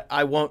 but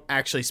I won't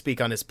actually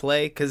speak on his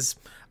play because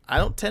I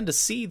don't tend to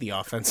see the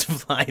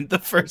offensive line the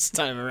first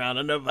time around. I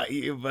don't know about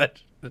you, but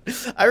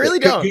I really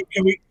don't.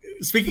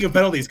 Speaking of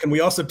penalties, can we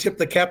also tip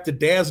the cap to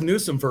Daz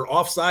Newsome for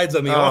offsides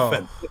on the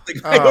offense?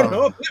 I don't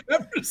know if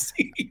I've ever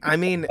seen. I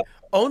mean,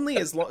 only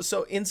as long.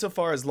 So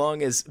insofar as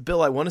long as,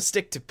 Bill, I want to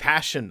stick to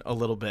passion a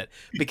little bit,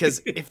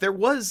 because if there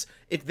was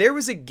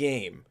a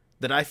game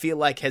that I feel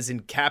like has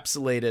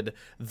encapsulated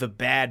the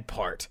bad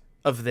part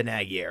of the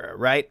Nagy era,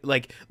 right?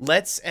 Like,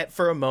 let's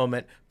for a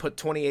moment put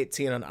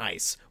 2018 on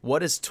ice. What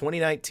does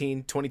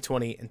 2019,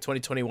 2020, and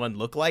 2021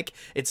 look like?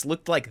 It's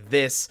looked like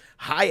this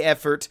high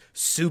effort,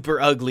 super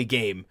ugly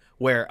game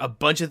where a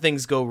bunch of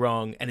things go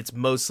wrong and it's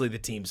mostly the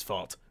team's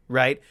fault,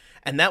 right?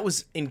 And that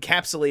was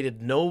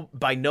encapsulated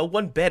by no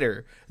one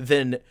better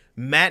than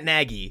Matt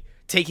Nagy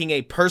taking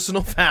a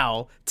personal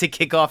foul to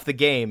kick off the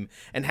game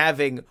and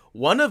having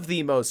one of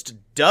the most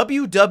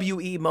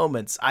WWE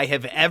moments I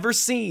have ever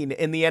seen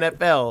in the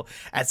NFL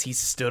as he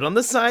stood on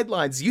the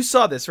sidelines. You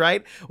saw this,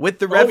 right? With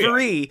the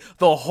referee,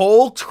 the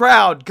whole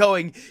crowd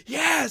going,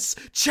 yes,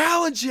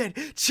 challenge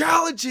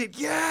it,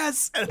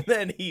 yes. And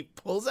then he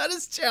pulls out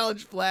his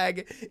challenge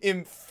flag,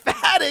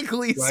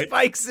 emphatically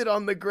spikes it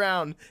on the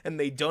ground, and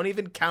they don't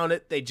even count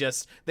it.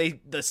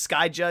 The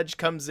sky judge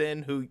comes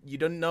in, who you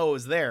didn't know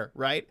was there,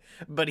 right?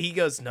 But he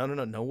goes,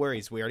 no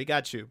worries, we already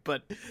got you.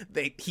 But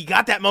he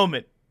got that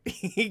moment.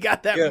 He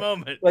got that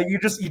moment. Like, you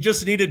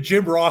just needed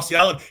Jim Ross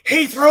yelling,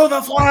 "He threw the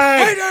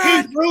flag!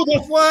 He threw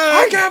the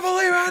flag! I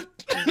can't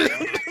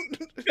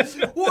believe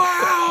it!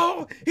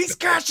 Wow! He's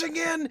cashing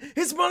in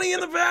his money in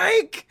the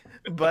bank!"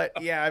 But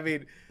yeah, I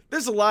mean,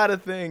 there's a lot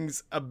of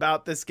things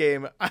about this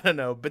game. I don't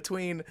know,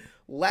 between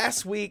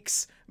last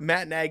week's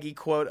Matt Nagy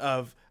quote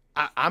of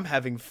I'm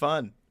having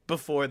fun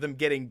before them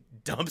getting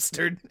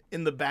dumpstered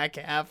in the back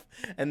half,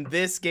 and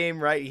this game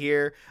right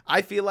here,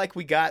 I feel like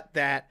we got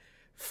that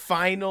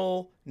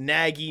final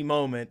Nagy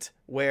moment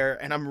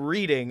where, and I'm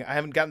reading, I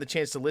haven't gotten the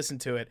chance to listen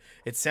to it,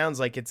 it sounds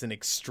like it's an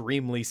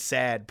extremely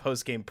sad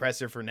post-game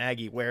presser for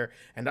Nagy where,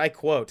 and I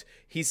quote,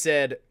 he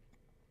said,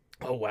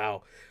 oh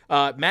wow,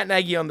 Matt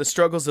Nagy on the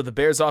struggles of the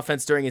Bears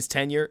offense during his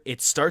tenure,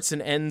 it starts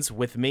and ends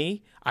with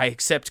me. I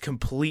accept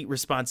complete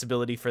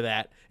responsibility for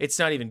that. It's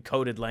not even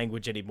coded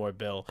language anymore,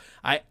 Bill.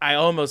 I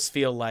almost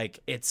feel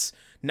like it's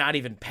not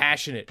even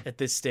passionate at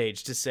this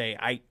stage to say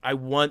I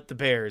want the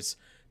Bears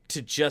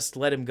to just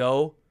let him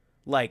go,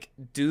 like,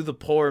 do the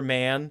poor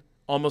man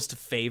almost a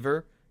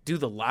favor, do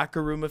the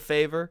locker room a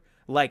favor.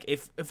 Like,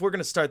 if we're going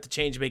to start the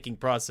change-making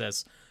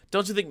process,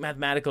 don't you think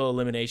mathematical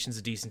elimination is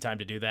a decent time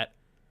to do that?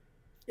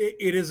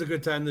 It is a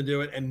good time to do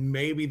it, and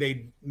maybe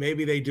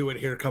they do it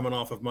here coming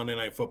off of Monday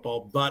Night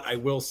Football. But I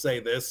will say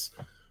this,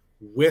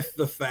 with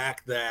the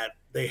fact that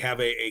they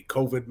have a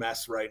COVID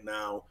mess right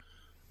now,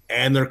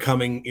 and they're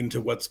coming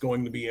into what's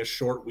going to be a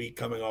short week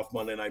coming off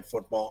Monday Night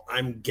Football,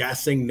 I'm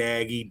guessing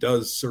Nagy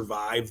does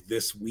survive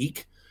this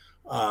week.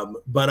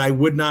 But I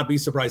would not be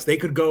surprised. They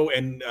could go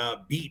and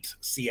beat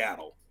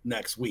Seattle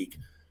next week.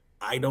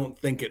 I don't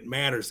think it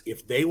matters.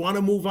 If they want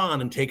to move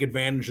on and take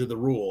advantage of the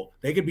rule,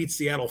 they could beat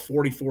Seattle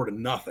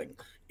 44-0.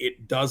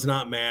 It does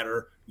not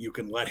matter. You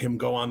can let him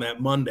go on that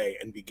Monday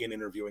and begin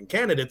interviewing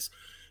candidates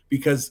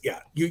because,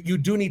 you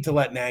do need to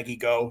let Nagy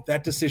go.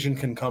 That decision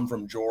can come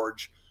from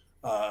George.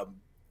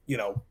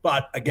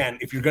 But again,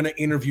 if you're going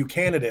to interview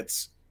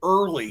candidates,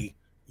 early,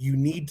 you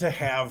need to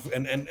have,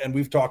 and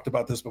we've talked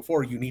about this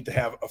before, you need to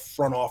have a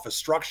front office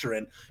structure.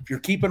 And if you're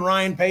keeping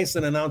Ryan Pace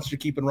and announce you're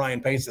keeping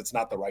Ryan Pace, it's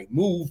not the right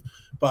move.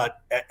 But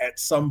at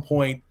some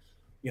point,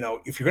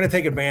 if you're going to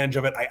take advantage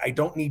of it, I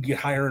don't need you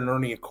hiring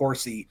Ernie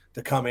Accorsi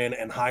to come in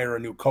and hire a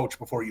new coach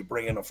before you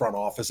bring in a front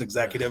office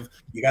executive.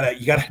 You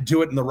gotta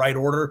do it in the right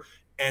order.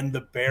 And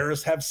the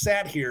Bears have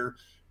sat here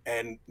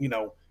and,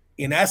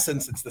 in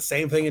essence, it's the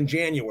same thing in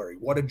January.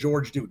 What did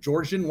George do?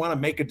 George didn't want to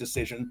make a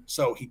decision.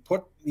 So he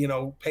put,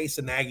 Pace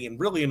and Nagy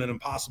in an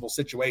impossible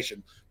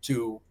situation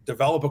to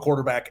develop a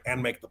quarterback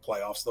and make the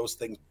playoffs. Those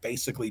things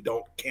basically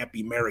can't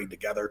be married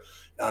together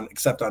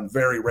except on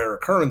very rare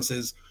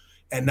occurrences.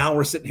 And now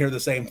we're sitting here the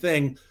same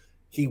thing.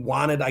 He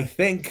wanted, I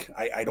think,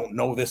 I don't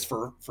know this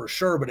for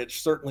sure, but it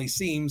certainly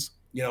seems,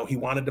 he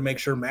wanted to make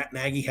sure Matt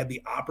Nagy had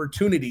the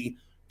opportunity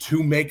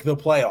to make the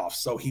playoffs.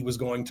 So he was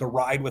going to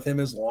ride with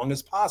him as long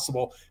as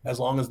possible, as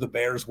long as the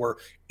Bears were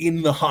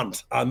in the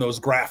hunt on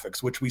those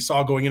graphics, which we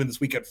saw going into this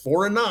week at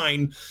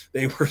 4-9,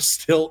 they were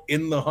still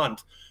in the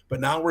hunt. But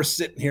now we're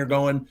sitting here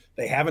going,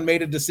 they haven't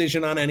made a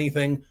decision on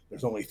anything.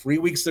 There's only 3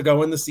 weeks to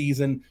go in the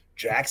season.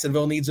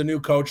 Jacksonville needs a new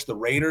coach. The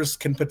Raiders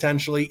can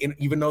potentially,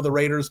 even though the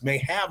Raiders may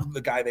have the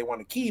guy they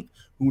want to keep,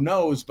 who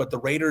knows? But the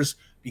Raiders,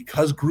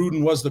 because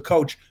Gruden was the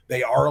coach,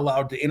 they are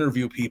allowed to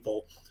interview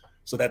people.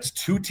 So that's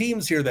 2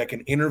 teams here that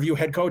can interview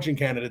head coaching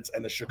candidates,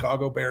 and the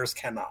Chicago Bears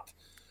cannot.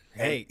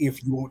 Hey,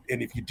 if you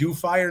do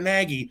fire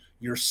Nagy,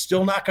 you're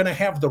still not going to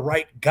have the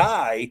right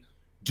guy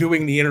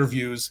doing the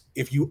interviews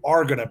if you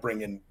are going to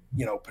bring in,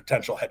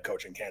 potential head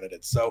coaching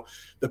candidates. So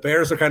the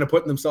Bears are kind of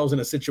putting themselves in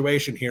a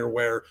situation here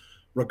where,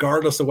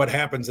 regardless of what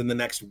happens in the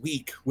next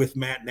week with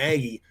Matt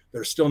Nagy,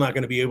 they're still not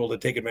going to be able to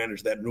take advantage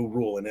of that new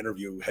rule and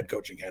interview head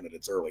coaching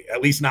candidates early,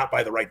 at least not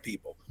by the right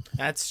people.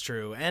 That's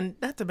true. And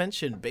not to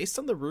mention, based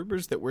on the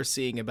rumors that we're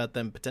seeing about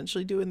them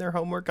potentially doing their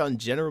homework on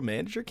general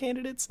manager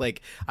candidates,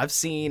 like I've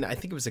seen, I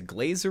think it was a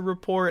Glazer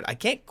report. I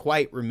can't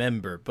quite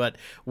remember, but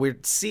we're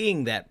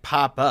seeing that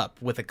pop up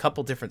with a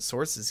couple different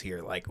sources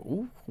here. Like,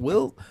 ooh,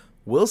 we'll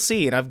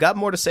see. And I've got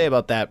more to say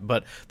about that,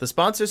 but the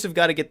sponsors have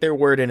got to get their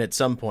word in at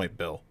some point,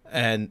 Bill.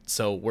 And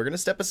so we're going to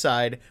step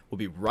aside. We'll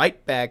be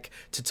right back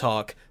to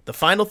talk the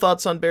final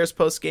thoughts on Bears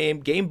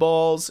postgame, game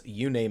balls,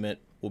 you name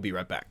it. We'll be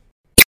right back.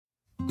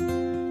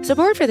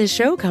 Support for this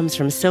show comes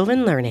from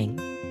Sylvan Learning.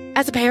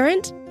 As a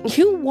parent,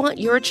 you want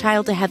your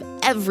child to have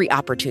every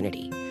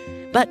opportunity.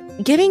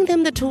 But giving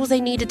them the tools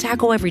they need to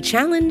tackle every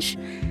challenge,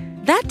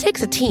 that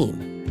takes a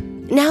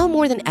team. Now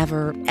more than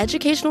ever,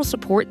 educational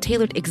support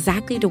tailored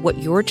exactly to what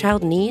your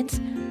child needs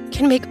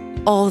can make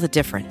all the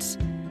difference.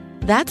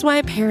 That's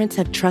why parents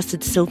have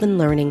trusted Sylvan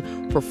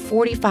Learning for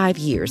 45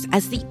 years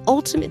as the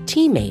ultimate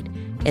teammate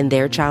in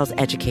their child's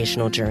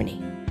educational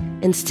journey,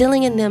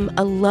 instilling in them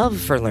a love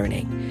for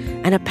learning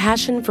and a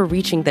passion for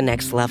reaching the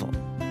next level.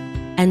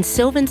 And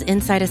Sylvan's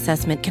Insight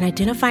Assessment can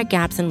identify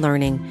gaps in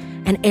learning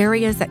and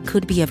areas that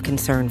could be of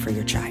concern for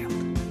your child.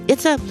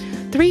 It's a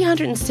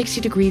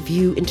 360-degree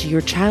view into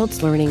your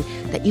child's learning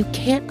that you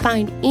can't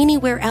find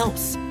anywhere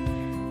else,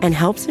 and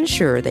helps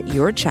ensure that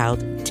your child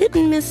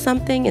didn't miss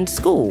something in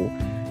school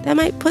that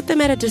might put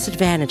them at a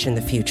disadvantage in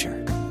the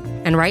future.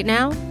 And right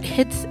now,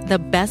 it's the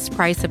best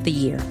price of the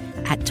year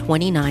at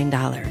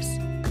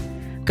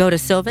 $29. Go to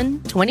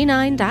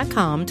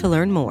sylvan29.com to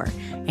learn more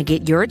and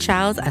get your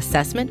child's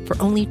assessment for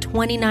only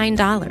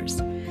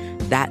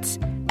 $29. That's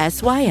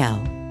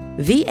SYLVAN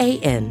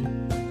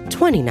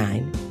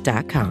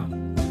 29.com.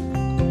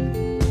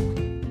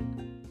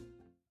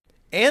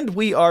 And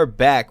we are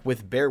back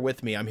with Bear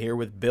With Me. I'm here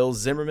with Bill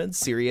Zimmerman,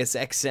 Sirius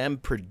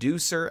XM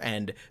producer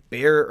and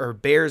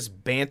Bears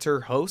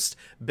Banter host.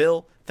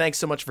 Bill, thanks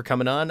so much for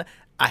coming on.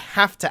 I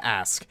have to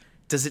ask,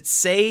 does it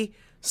say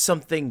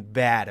something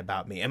bad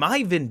about me? Am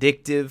I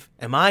vindictive?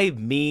 Am I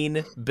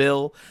mean,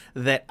 Bill,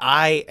 that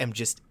I am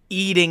just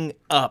eating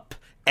up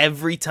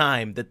every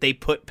time that they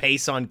put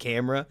Pace on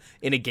camera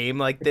in a game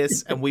like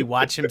this and we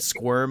watch him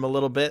squirm a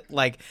little bit?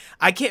 Like,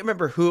 I can't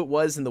remember who it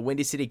was in the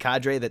Windy City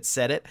cadre that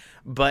said it,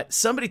 but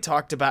somebody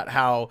talked about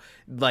how,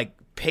 like,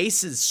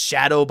 Pace's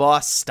shadow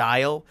boss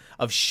style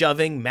of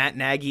shoving Matt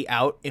Nagy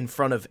out in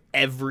front of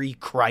every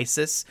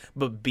crisis,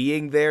 but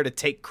being there to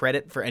take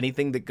credit for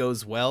anything that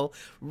goes well,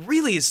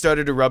 really has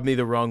started to rub me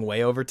the wrong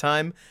way over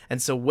time.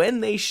 And so when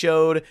they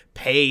showed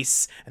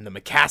Pace and the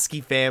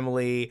McCaskey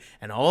family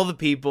and all the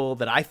people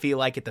that I feel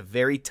like at the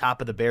very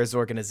top of the Bears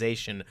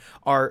organization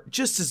are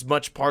just as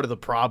much part of the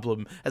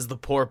problem as the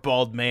poor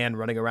bald man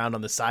running around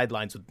on the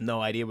sidelines with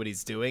no idea what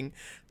he's doing,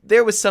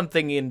 there was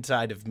something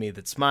inside of me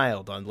that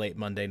smiled on late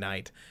Monday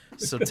night.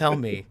 So tell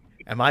me,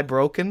 am I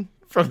broken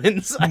from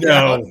inside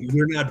out? No,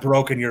 you're not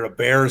broken. You're a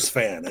Bears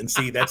fan. And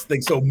see, that's the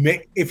thing. So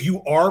if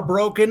you are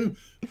broken,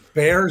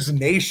 Bears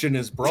Nation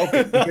is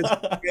broken.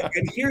 Because,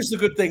 and here's the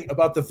good thing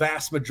about the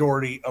vast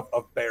majority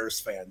of Bears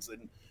fans.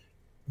 And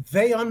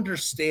they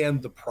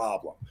understand the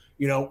problem.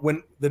 You know,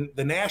 when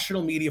the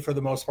national media, for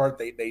the most part,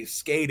 they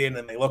skate in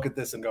and they look at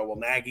this and go, well,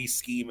 Nagy's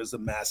scheme is a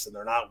mess and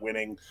they're not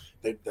winning.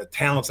 The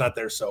talent's not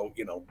there. So,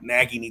 you know,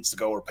 Nagy needs to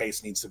go or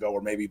Pace needs to go or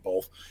maybe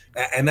both.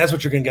 And that's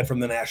what you're going to get from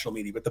the national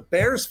media. But the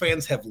Bears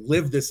fans have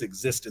lived this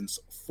existence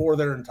for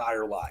their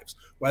entire lives,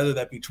 whether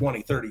that be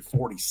 20, 30,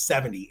 40,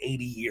 70,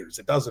 80 years.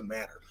 It doesn't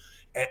matter.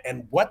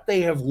 And what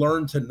they have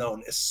learned to know,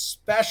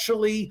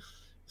 especially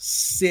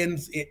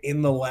since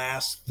in the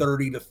last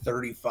 30 to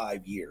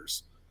 35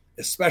 years,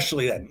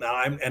 especially then.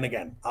 Now,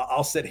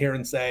 I'll sit here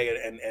and say,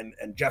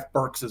 and Jeff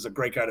Burks is a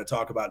great guy to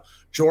talk about.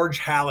 George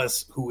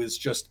Halas, who is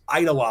just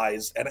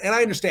idolized, and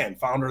I understand,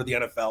 founder of the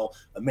NFL,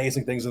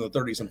 amazing things in the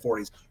 30s and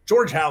 40s.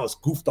 George Halas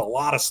goofed a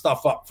lot of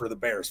stuff up for the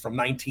Bears from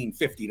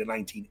 1950 to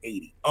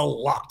 1980, a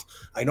lot.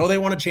 I know they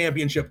won a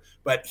championship,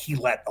 but he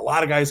let a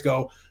lot of guys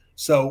go.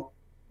 So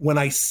when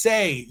I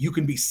say you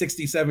can be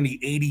 60, 70,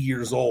 80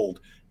 years old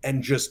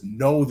and just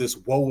know this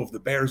woe of the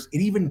Bears,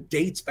 it even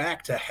dates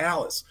back to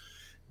Halas.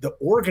 The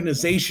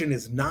organization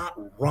is not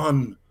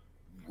run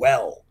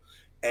well,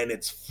 and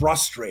it's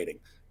frustrating.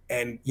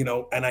 And, you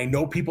know, and I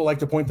know people like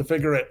to point the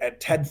finger at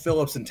Ted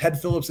Phillips, and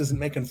Ted Phillips isn't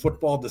making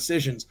football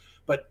decisions,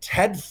 but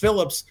Ted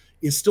Phillips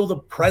is still the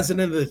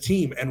president of the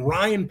team. And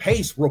Ryan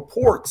Pace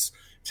reports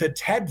to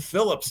Ted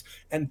Phillips,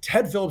 and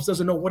Ted Phillips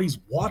doesn't know what he's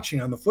watching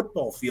on the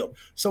football field.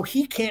 So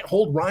he can't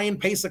hold Ryan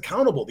Pace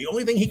accountable. The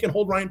only thing he can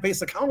hold Ryan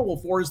Pace accountable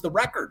for is the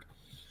record.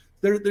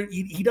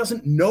 He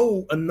doesn't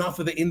know enough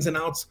of the ins and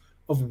outs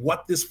of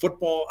what this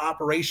football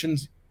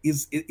operations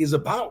is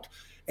about.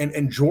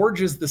 And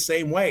George is the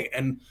same way.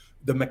 And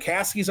the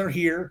McCaskies are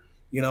here.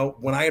 You know,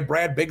 when I had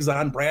Brad Biggs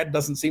on, Brad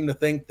doesn't seem to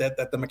think that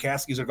the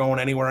McCaskies are going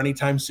anywhere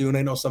anytime soon.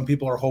 I know some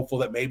people are hopeful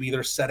that maybe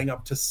they're setting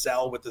up to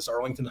sell with this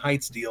Arlington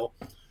Heights deal.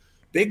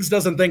 Biggs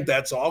doesn't think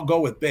that, so I'll go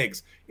with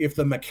Biggs. If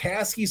the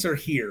McCaskies are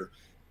here,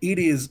 it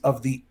is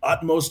of the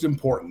utmost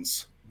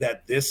importance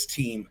that this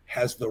team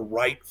has the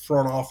right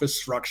front office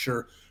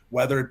structure,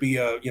 whether it be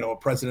a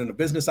president of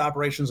business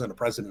operations and a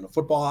president of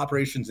football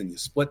operations, and you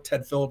split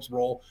Ted Phillips'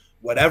 role,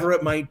 whatever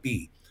it might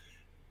be.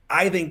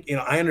 I think,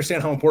 I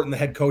understand how important the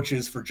head coach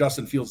is for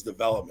Justin Fields'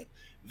 development.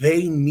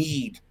 They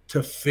need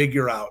to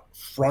figure out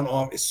front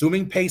office,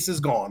 assuming Pace is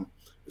gone,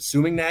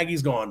 assuming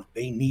Nagy's gone,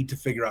 they need to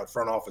figure out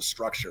front office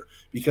structure,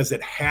 because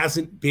it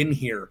hasn't been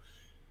here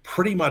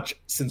pretty much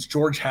since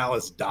George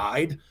Halas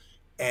died,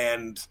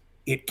 and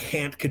it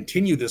can't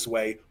continue this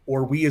way,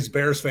 or we as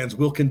Bears fans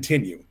will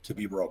continue to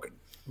be broken.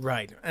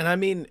 Right. And I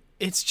mean,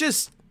 it's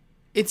just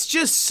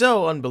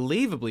so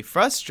unbelievably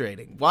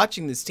frustrating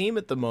watching this team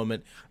at the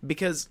moment,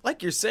 because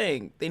like you're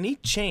saying, they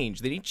need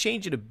change. They need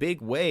change in a big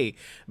way,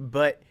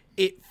 but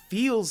it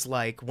feels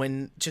like,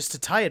 when, just to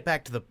tie it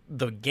back to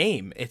the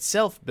game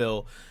itself,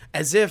 Bill,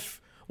 as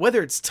if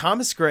whether it's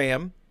Thomas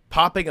Graham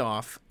popping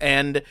off,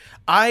 and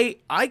I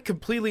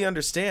completely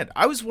understand.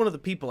 I was one of the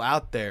people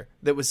out there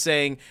that was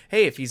saying,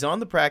 hey, if he's on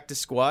the practice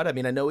squad, I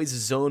mean, I know he's a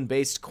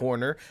zone-based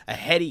corner, a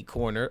heady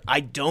corner. I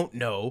don't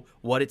know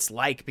what it's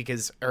like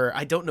or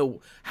I don't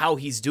know how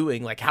he's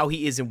doing, like how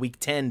he is in week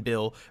 10,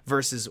 Bill,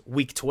 versus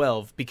week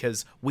 12,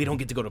 because we don't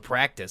get to go to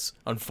practice,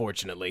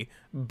 unfortunately.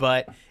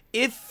 But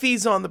if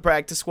he's on the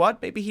practice squad,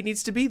 maybe he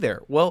needs to be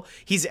there. Well,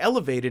 he's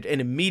elevated and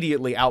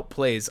immediately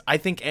outplays, I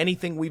think,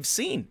 anything we've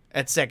seen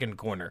at second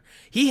corner.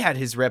 He had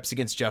his reps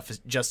against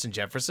Justin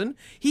Jefferson.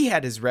 He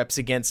had his reps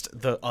against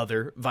the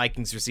other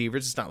Vikings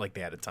receivers. It's not like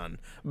they had a ton.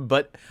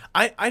 But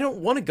I don't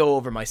want to go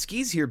over my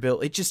skis here, Bill.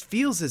 It just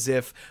feels as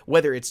if,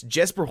 whether it's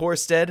Jesper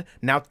Horsted,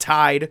 now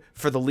tied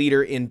for the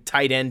leader in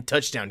tight end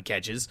touchdown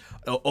catches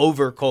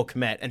over Cole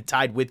Kmet, and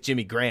tied with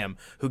Jimmy Graham,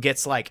 who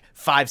gets like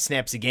 5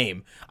 snaps a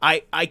game.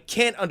 I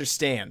can't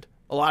understand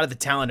a lot of the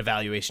talent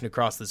evaluation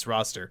across this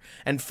roster.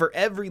 And for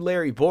every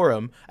Larry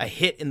Borum, a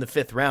hit in the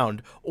 5th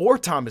round, or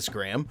Thomas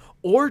Graham,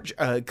 or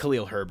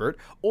Khalil Herbert,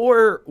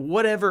 or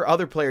whatever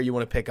other player you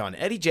want to pick on,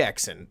 Eddie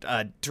Jackson,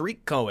 Tariq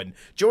Cohen,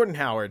 Jordan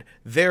Howard,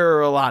 there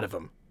are a lot of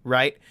them,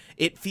 right?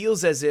 It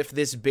feels as if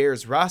this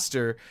Bears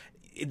roster,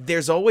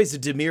 there's always a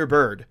Demir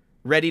Bird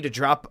ready to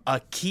drop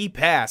a key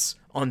pass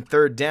on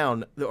 3rd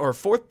down or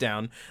 4th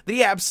down that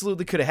he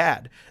absolutely could have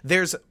had.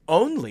 There's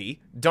only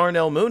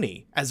Darnell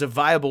Mooney as a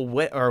viable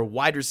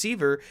wide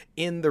receiver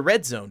in the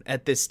red zone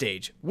at this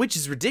stage, which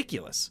is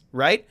ridiculous,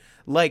 right?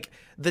 Like,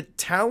 the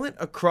talent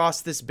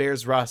across this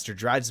Bears roster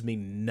drives me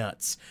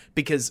nuts,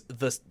 because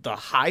the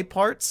high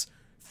parts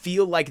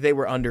feel like they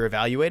were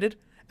under-evaluated,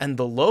 and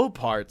the low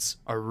parts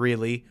are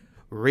really,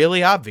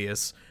 really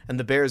obvious, and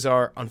the Bears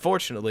are,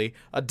 unfortunately,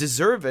 a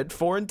deserved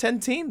 4-10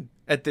 team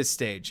at this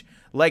stage.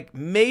 Like,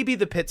 maybe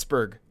the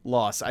Pittsburgh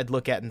loss I'd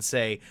look at and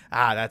say,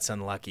 that's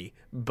unlucky.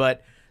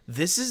 But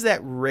this is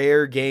that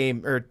rare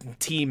game or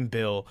team,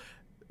 Bill,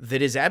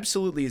 that is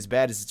absolutely as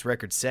bad as its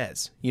record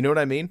says. You know what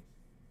I mean?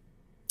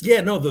 Yeah,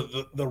 no,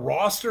 the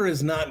roster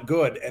is not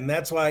good. And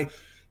that's why,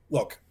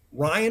 look,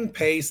 Ryan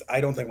Pace,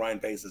 I don't think Ryan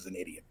Pace is an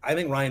idiot. I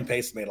think Ryan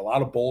Pace made a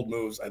lot of bold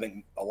moves. I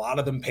think a lot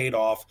of them paid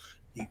off.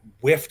 He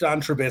whiffed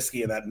on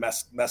Trubisky, and that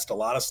messed a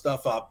lot of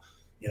stuff up.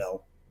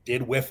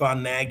 did whiff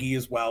on Nagy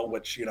as well,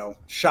 which,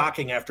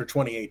 shocking after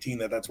 2018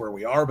 that's where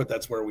we are, but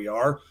that's where we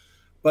are.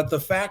 But the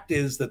fact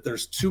is that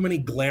there's too many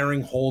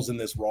glaring holes in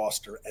this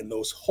roster, and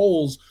those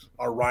holes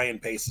are Ryan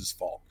Pace's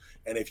fault.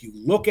 And if you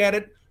look at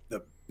it,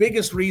 the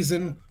biggest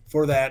reason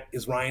for that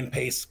is Ryan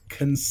Pace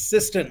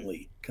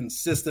consistently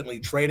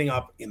trading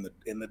up in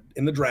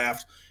the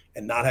draft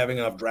and not having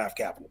enough draft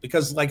capital.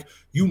 Because, like,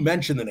 you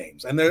mentioned the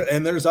names, and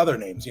there's other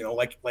names,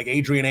 like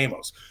Adrian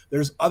Amos.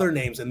 There's other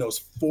names in those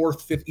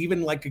fourth, fifth,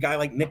 even like a guy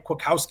like Nick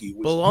Kwiatkowski.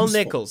 Well, all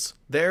nickels.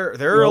 There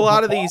are a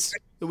lot of these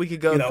that we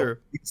could go through.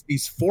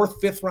 These fourth,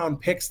 fifth round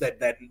picks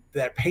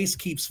that Pace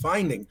keeps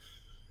finding.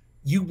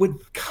 You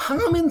would,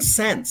 common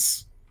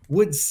sense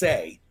would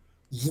say,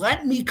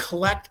 let me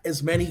collect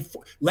as many.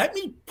 Let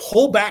me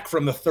pull back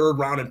from the third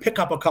round and pick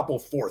up a couple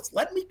fourths.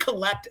 Let me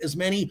collect as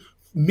many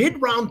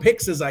mid-round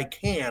picks as I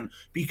can,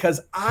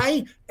 because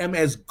I am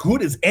as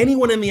good as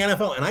anyone in the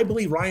NFL. And I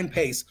believe Ryan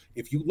Pace,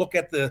 if you look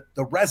at the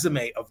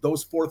resume of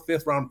those fourth,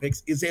 fifth round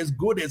picks, is as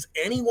good as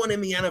anyone in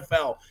the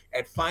NFL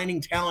at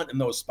finding talent in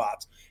those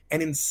spots.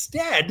 And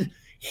instead,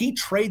 he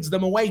trades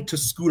them away to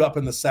scoot up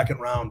in the second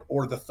round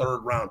or the third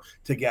round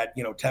to get,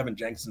 Tevin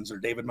Jenkins or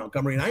David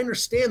Montgomery. And I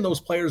understand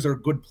those players are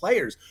good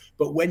players,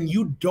 but when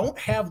you don't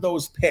have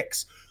those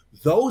picks,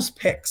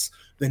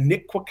 the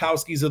Nick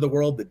Kwiatkowskis of the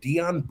world, the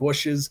Deion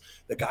Bushes,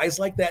 the guys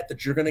like that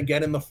you're going to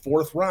get in the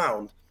fourth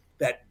round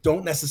that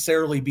don't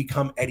necessarily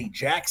become Eddie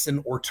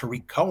Jackson or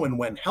Tariq Cohen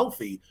when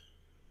healthy,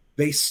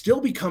 they still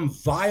become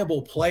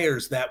viable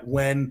players that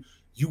when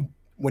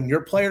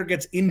your player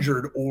gets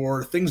injured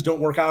or things don't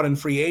work out in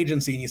free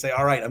agency and you say,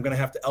 all right, I'm going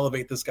to have to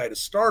elevate this guy to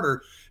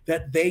starter,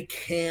 that they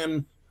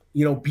can,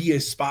 be a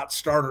spot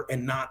starter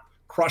and not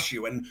crush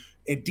you. And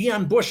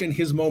Deion Bush, in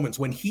his moments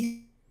when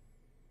he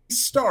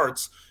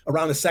starts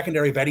around the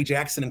secondary of Eddie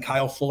Jackson and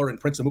Kyle Fuller and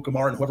Prince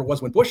Amukamara and whoever it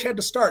was, when Bush had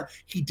to start,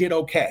 he did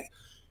okay.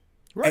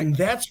 Right. And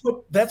that's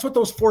what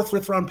those fourth,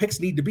 fifth round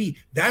picks need to be.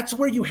 That's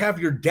where you have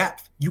your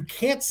depth. You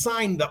can't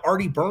sign the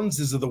Artie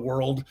Burnses of the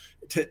world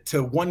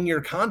to 1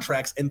 year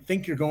contracts and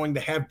think you're going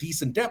to have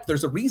decent depth.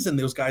 There's a reason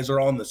those guys are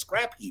all in the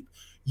scrap heap.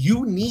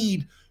 You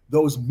need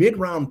those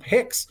mid-round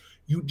picks.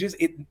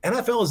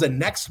 NFL is a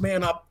next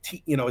man up,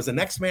 is a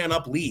next man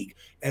up league.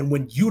 And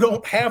when you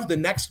don't have the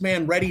next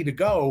man ready to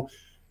go,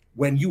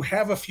 when you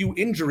have a few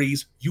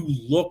injuries, you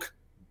look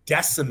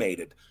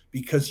decimated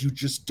because you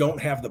just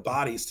don't have the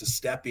bodies to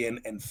step in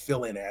and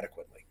fill in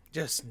adequately.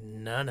 Just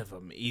none of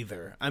them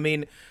either. I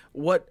mean,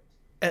 what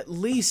at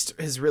least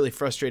has really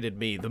frustrated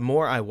me the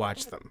more I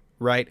watch them,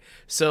 right?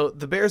 So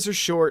the Bears are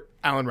short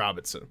Allen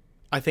Robinson.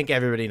 I think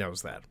everybody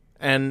knows that.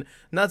 And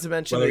not to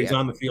mention whether he's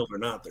on the field or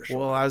not, they're short.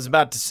 Well, I was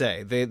about to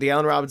say the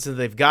Allen Robinson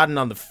they've gotten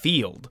on the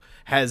field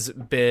has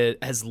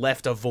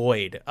left a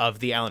void of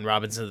the Allen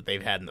Robinson that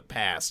they've had in the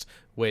past,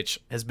 which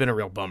has been a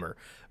real bummer.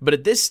 But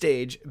at this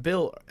stage,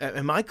 Bill,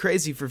 am I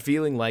crazy for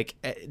feeling like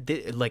at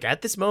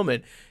this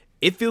moment,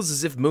 it feels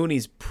as if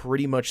Mooney's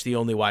pretty much the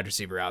only wide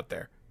receiver out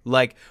there.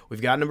 Like,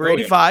 we've got number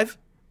 85.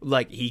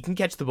 Like, he can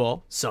catch the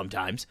ball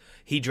sometimes.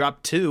 He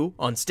dropped 2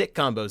 on stick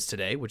combos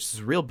today, which is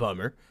a real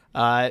bummer.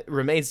 It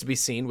remains to be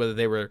seen whether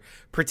they were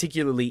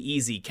particularly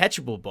easy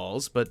catchable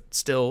balls, but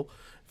still,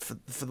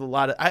 for the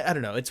lot of I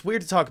don't know. It's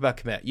weird to talk about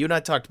Kmet. You and I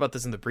talked about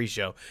this in the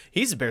pre-show.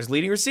 He's the Bears'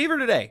 leading receiver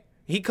today.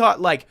 He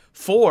caught like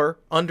 4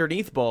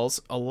 underneath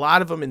balls, a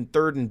lot of them in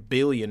third and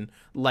billion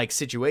like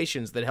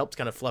situations that helped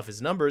kind of fluff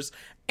his numbers,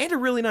 and a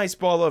really nice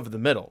ball over the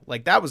middle.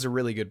 Like, that was a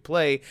really good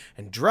play,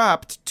 and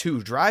dropped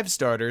 2 drive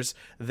starters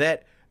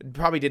that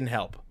probably didn't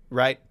help,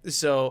 right?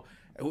 So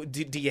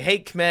do you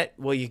hate Kmet?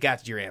 Well, you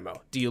got your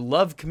ammo. Do you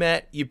love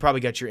Kmet? You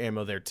probably got your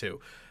ammo there too.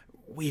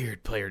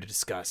 Weird player to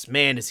discuss.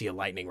 Man, is he a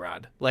lightning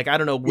rod? Like, I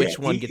don't know which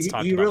one gets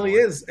talked about. He really more.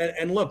 is.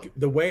 And look,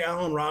 the way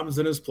Allen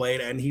Robinson has played,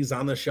 and he's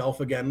on the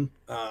shelf again,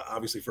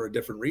 obviously for a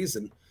different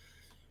reason.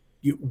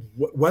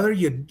 Whether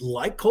you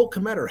like Cole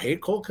Kmet or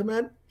hate Cole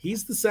Kmet,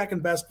 he's the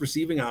second best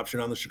receiving option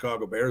on the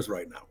Chicago Bears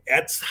right now.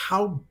 That's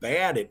how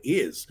bad it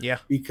is. Yeah.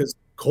 Because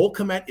Cole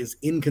Kmet is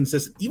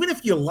inconsistent. Even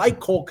if you like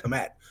Cole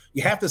Kmet,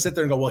 you have to sit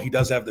there and go, well, he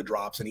does have the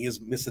drops and he is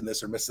missing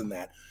this or missing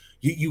that.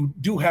 You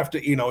do have to,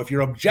 if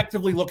you're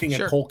objectively looking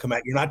at Cole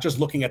Kmet, you're not just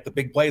looking at the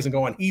big plays and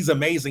going, he's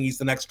amazing, he's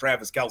the next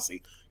Travis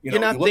Kelce. You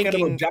look at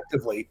him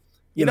objectively,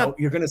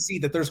 you're going to see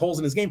that there's holes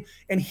in his game.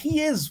 And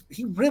he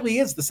really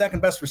is the second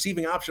best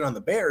receiving option on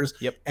the Bears.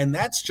 Yep. And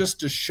that's just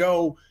to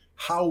show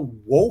how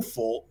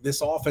woeful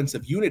this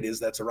offensive unit is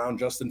that's around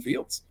Justin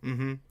Fields.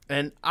 Mm-hmm.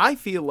 And I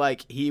feel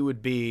like he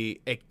would be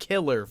a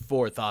killer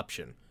 4th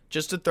option,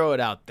 just to throw it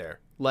out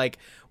there. Like,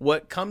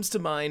 what comes to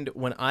mind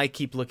when I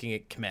keep looking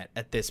at Kmet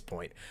at this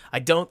point, I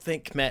don't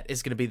think Kmet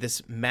is going to be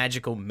this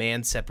magical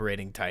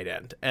man-separating tight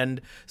end.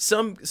 And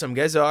some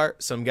guys are,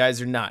 some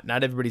guys are not.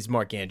 Not everybody's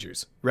Mark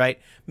Andrews,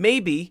 right?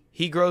 Maybe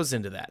he grows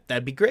into that.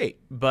 That'd be great.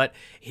 But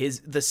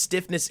the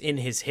stiffness in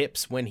his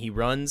hips when he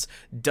runs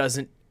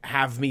doesn't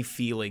have me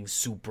feeling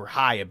super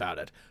high about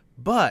it.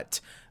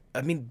 But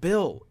I mean,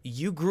 Bill,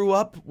 you grew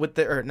up with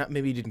or not,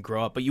 maybe you didn't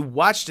grow up, but you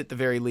watched at the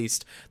very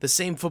least the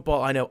same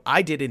football I know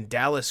I did in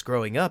Dallas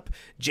growing up.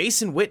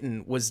 Jason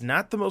Witten was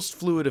not the most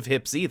fluid of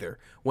hips either.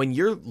 When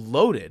you're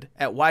loaded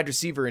at wide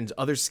receiver and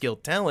other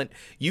skilled talent,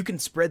 you can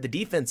spread the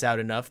defense out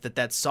enough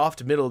that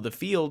soft middle of the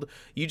field,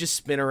 you just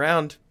spin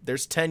around,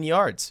 there's 10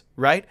 yards,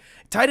 right?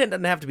 Tight end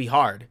doesn't have to be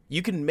hard.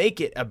 You can make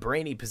it a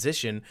brainy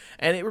position,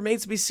 and it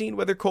remains to be seen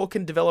whether Cole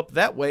can develop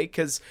that way,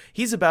 because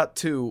he's about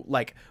to,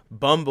 like,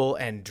 bumble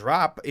and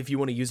drop, if you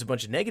want to use a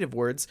bunch of negative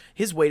words,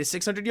 his way to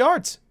 600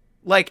 yards.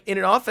 Like, in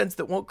an offense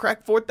that won't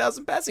crack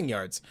 4,000 passing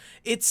yards.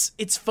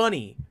 It's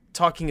funny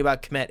talking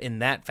about Kmet in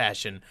that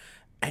fashion,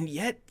 and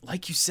yet,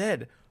 like you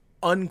said,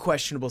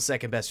 unquestionable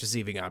second best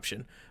receiving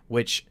option,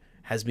 which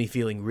has me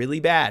feeling really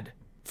bad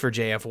for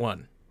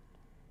JF1.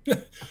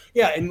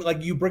 Yeah, and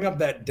like you bring up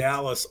that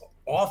Dallas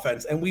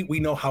offense, and we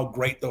know how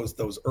great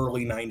those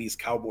early 90s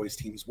Cowboys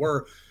teams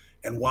were,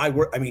 and why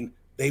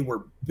they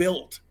were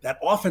built. That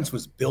offense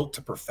was built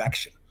to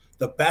perfection.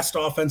 The best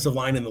offensive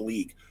line in the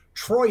league.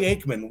 Troy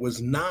Aikman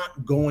was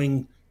not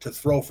going to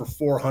throw for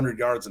 400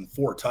 yards and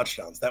 4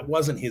 touchdowns. That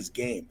wasn't his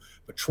game.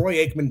 But Troy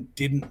Aikman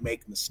didn't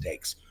make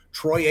mistakes.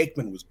 Troy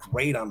Aikman was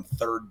great on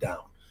third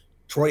down.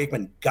 Troy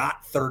Aikman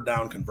got third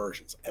down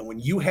conversions. And when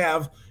you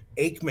have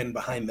Aikman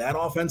behind that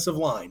offensive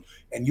line,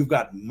 and you've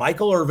got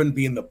Michael Irvin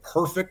being the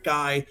perfect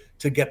guy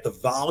to get the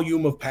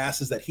volume of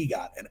passes that he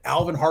got, and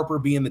Alvin Harper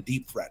being the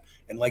deep threat,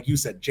 and like you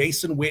said,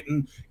 Jason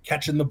Witten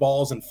catching the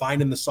balls and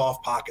finding the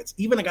soft pockets,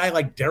 even a guy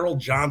like Daryl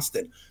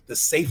Johnston, the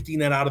safety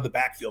net out of the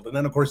backfield, and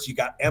then of course you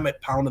got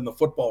Emmett pounding the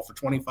football for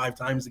 25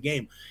 times a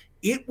game.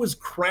 It was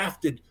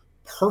crafted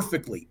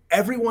perfectly.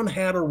 Everyone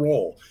had a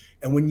role,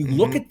 and when you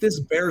look at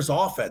this Bears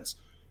offense,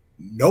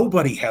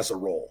 nobody has a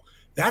role.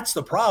 That's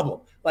the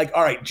problem. Like,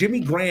 all right, Jimmy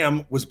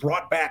Graham was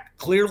brought back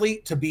clearly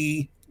to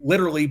be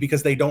literally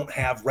because they don't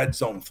have red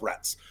zone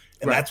threats.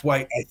 And right. That's why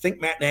I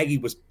think Matt Nagy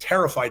was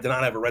terrified to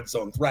not have a red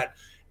zone threat.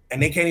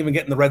 And they can't even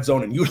get in the red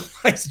zone and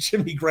utilize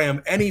Jimmy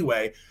Graham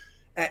anyway.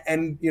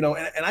 And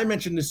I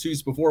mentioned this to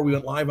you before we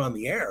went live on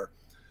the air.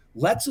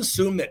 Let's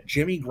assume that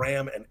Jimmy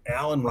Graham and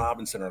Allen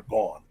Robinson are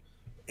gone.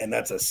 And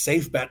that's a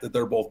safe bet that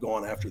they're both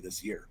gone after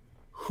this year.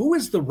 Who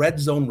is the red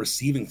zone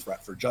receiving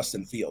threat for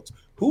Justin Fields?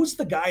 Who's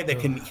the guy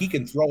that he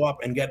can throw up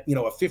and get, a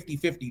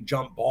 50-50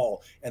 jump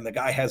ball and the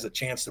guy has a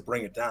chance to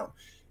bring it down?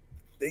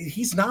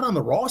 He's not on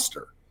the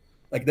roster.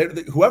 Like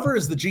whoever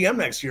is the GM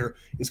next year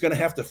is going to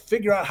have to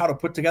figure out how to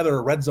put together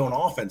a red zone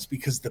offense,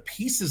 because the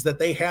pieces that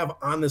they have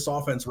on this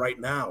offense right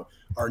now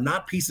are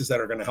not pieces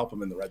that are going to help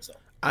them in the red zone.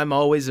 I'm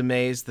always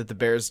amazed that the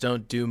Bears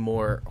don't do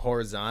more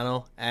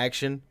horizontal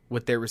action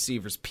with their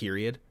receivers,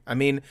 period. I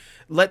mean,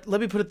 let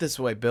me put it this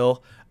way,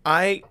 Bill.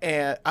 I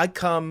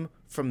come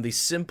from the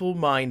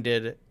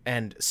simple-minded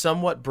and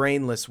somewhat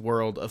brainless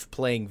world of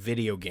playing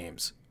video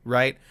games,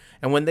 right?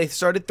 And when they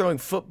started throwing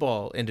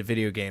football into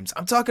video games,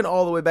 I'm talking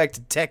all the way back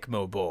to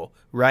Tecmo Bowl,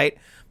 right?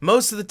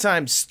 Most of the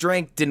time,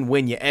 strength didn't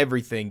win you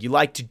everything. You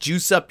like to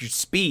juice up your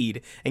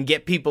speed and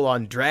get people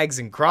on drags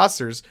and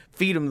crossers,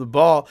 feed them the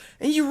ball,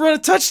 and you run a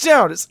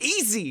touchdown. It's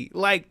easy.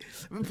 Like,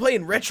 I've been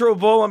playing Retro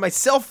Bowl on my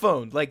cell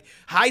phone. Like,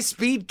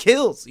 high-speed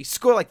kills. You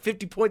score like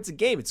 50 points a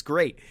game. It's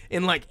great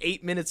in like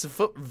 8 minutes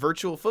of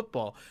virtual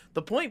football.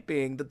 The point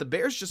being that the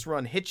Bears just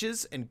run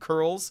hitches and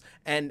curls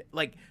and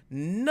like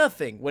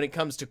nothing when it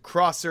comes to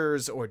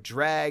crossers or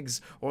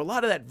drags or a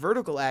lot of that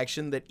vertical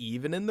action that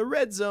even in the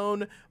red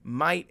zone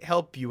might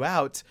help you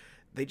out.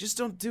 They just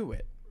don't do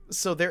it.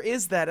 So there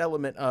is that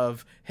element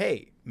of,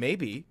 hey,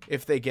 maybe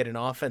if they get an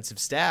offensive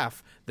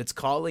staff that's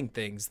calling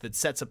things that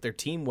sets up their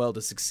team well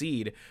to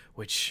succeed,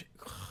 which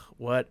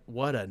what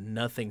a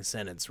nothing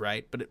sentence,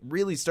 right? But it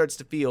really starts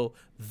to feel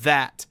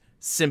that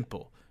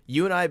simple.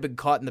 You and I have been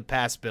caught in the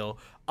past, Bill.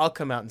 I'll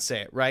come out and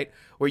say it, right?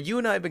 Where you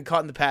and I have been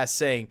caught in the past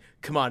saying,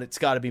 come on, it's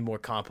got to be more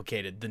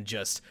complicated than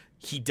just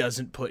he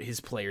doesn't put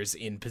his players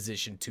in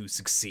position to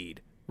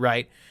succeed,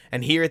 right?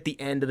 And here at the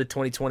end of the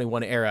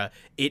 2021 era,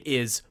 it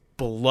is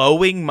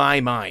blowing my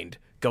mind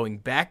going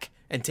back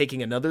and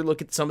taking another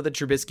look at some of the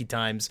Trubisky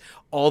times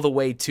all the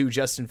way to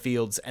Justin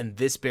Fields and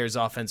this Bears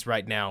offense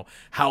right now,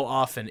 how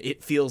often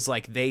it feels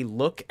like they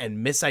look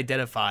and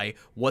misidentify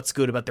what's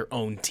good about their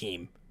own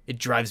team. It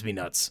drives me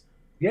nuts.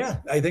 Yeah,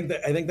 I think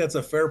that's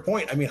a fair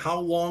point. I mean, how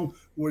long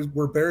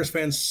were Bears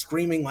fans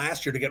screaming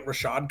last year to get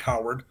Rashad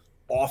Coward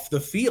off the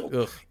field?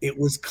 Ugh. It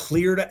was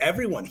clear to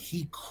everyone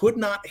he could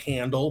not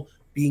handle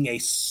being a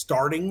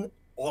starting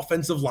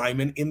offensive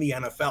lineman in the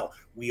NFL.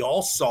 We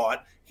all saw it.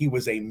 He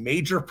was a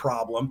major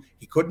problem.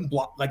 He couldn't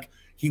block. Like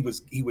he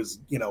was,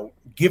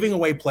 giving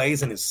away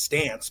plays in his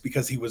stance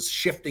because he was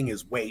shifting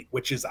his weight,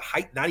 which is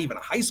not even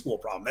a high school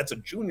problem. That's a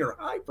junior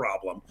high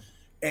problem.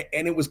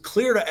 And it was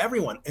clear to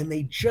everyone, and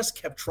they just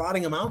kept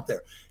trotting him out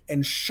there.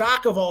 And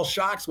shock of all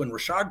shocks, when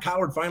Rashad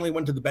Coward finally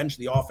went to the bench,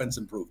 the offense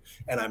improved.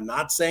 And I'm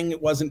not saying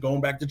it wasn't going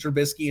back to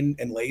Trubisky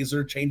and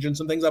Laser changing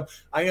some things up.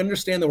 I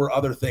understand there were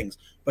other things,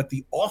 but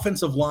the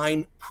offensive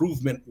line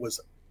improvement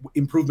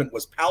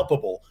was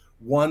palpable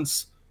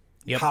once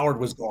Coward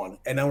was gone.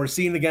 And now we're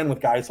seeing it again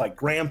with guys like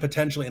Graham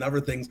potentially and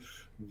other things.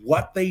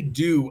 what they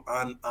do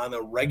on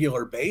a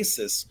regular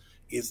basis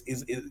is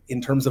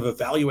in terms of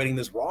evaluating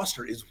this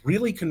roster is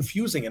really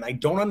confusing. And I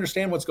don't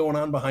understand what's going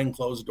on behind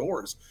closed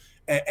doors.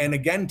 And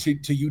again,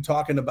 to you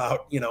talking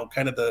about,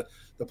 kind of the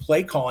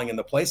play calling and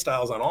the play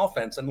styles on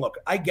offense. And look,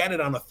 I get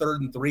it on a 3rd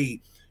and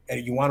 3,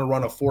 and you want to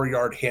run a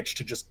 4-yard hitch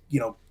to just,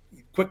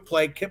 quick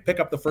play, pick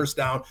up the first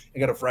down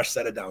and get a fresh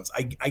set of downs.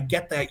 I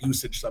get that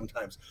usage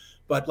sometimes,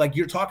 but like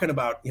you're talking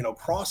about,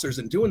 crossers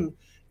and doing,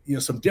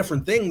 some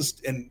different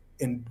things and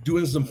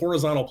doing some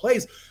horizontal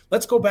plays.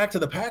 Let's go back to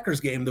the Packers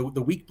game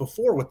the week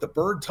before with the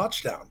Bird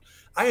touchdown.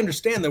 I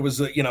understand there was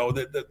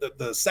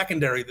the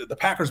secondary, the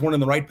Packers weren't in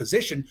the right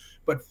position,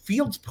 but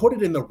Fields put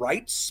it in the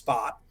right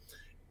spot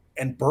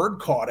and Bird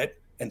caught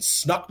it and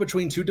snuck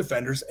between 2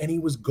 defenders and he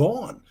was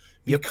gone.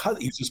 Because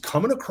he's just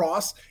coming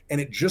across,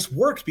 and it just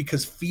worked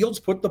because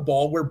Fields put the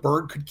ball where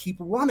Bird could keep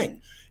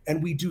running.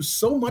 And we do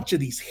so much of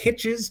these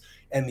hitches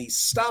and these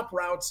stop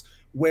routes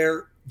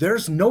where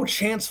there's no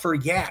chance for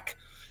yak.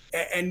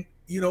 And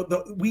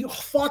we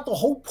thought the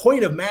whole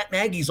point of Matt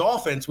Nagy's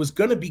offense was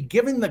going to be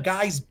giving the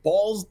guys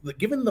balls,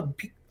 giving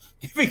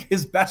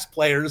his best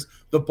players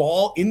the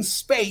ball in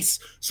space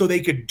so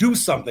they could do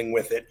something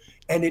with it.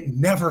 And it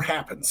never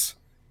happens.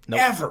 Nope.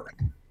 Ever.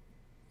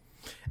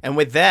 And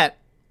with that,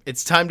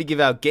 it's time to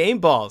give out game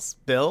balls.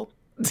 Bill,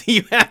 do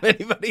you have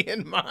anybody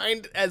in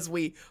mind as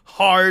we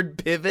hard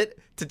pivot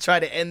to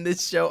try to end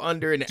this show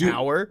under an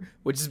hour,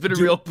 which has been a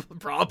real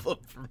problem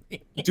for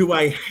me? Do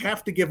I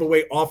have to give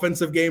away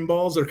offensive game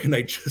balls, or can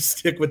I just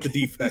stick with the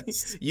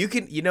defense? You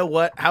can. You know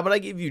what? How about I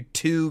give you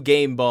 2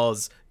 game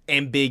balls,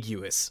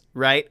 ambiguous,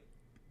 right?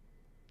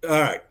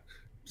 All right.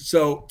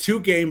 So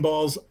 2 game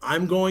balls.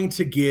 I'm going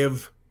to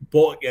give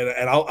both,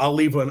 and I'll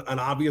leave an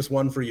obvious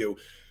one for you.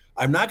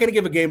 I'm not going to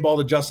give a game ball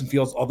to Justin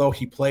Fields, although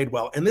he played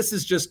well. And this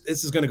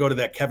is going to go to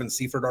that Kevin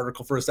Seifert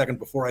article for a second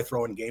before I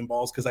throw in game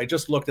balls, because I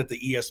just looked at the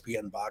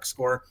ESPN box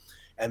score,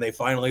 and they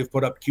finally have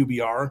put up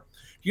QBR. Do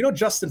you know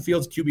Justin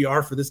Fields'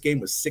 QBR for this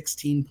game was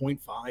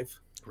 16.5?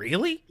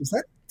 Really?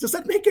 Does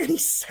that make any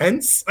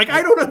sense? Like,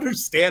 I don't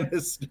understand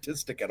this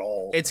statistic at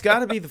all. It's got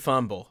to be the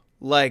fumble.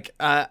 Like,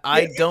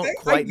 I don't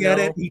quite get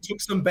know. it. He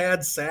took some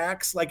bad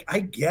sacks. Like,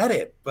 I get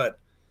it, but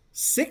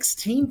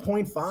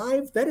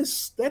 16.5, that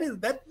is,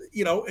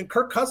 and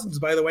Kirk Cousins,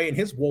 by the way, in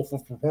his Wolf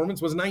of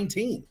performance was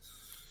 19.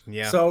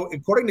 Yeah. So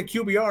according to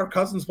QBR,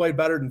 Cousins played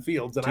better than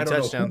Fields. And 2 I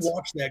don't touchdowns. Know who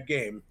watched that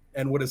game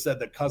and would have said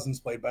that Cousins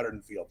played better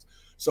than Fields.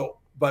 So,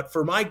 but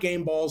for my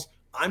game balls,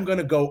 I'm going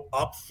to go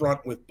up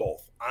front with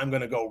both. I'm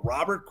going to go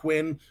Robert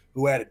Quinn,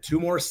 who added 2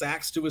 more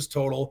sacks to his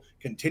total,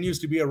 continues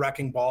to be a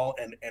wrecking ball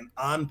and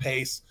on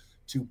pace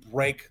to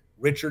break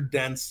Richard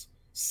Dent's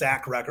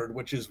sack record,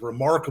 which is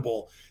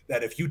remarkable.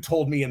 That if you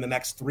told me in the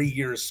next 3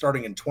 years,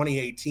 starting in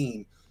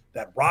 2018,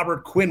 that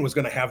Robert Quinn was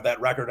going to have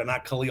that record and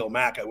not Khalil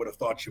Mack, I would have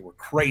thought you were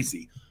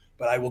crazy.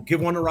 But I will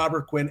give one to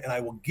Robert Quinn, and I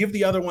will give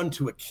the other one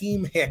to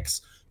Akeem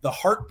Hicks, the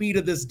heartbeat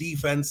of this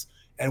defense.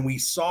 And we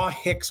saw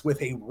Hicks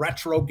with a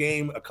retro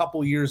game a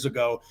couple years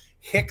ago.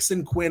 Hicks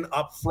and Quinn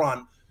up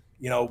front,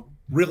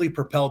 really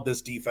propelled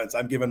this defense.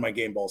 I'm giving my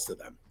game balls to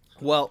them.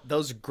 Well,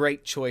 those are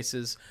great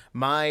choices.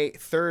 My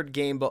 3rd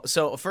game ball.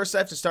 So first I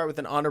have to start with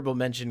an honorable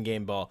mention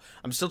game ball.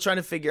 I'm still trying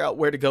to figure out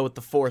where to go with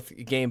the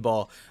 4th game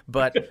ball,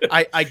 but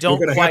I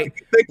don't quite.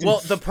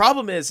 Well, the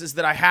problem is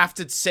that I have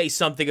to say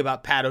something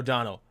about Pat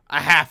O'Donnell. I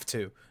have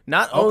to.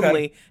 Not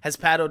only has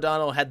Pat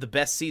O'Donnell had the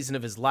best season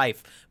of his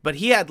life, but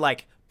he had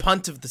like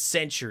punt of the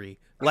century.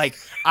 Like,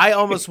 I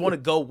almost want to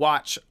go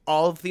watch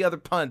all of the other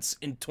punts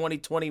in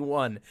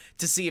 2021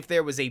 to see if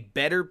there was a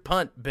better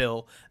punt,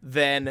 Bill,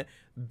 than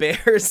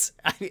Bears.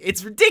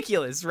 It's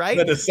ridiculous, right?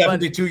 The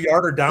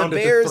 72-yarder down to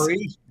the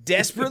 3.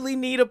 Desperately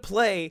need a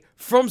play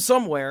from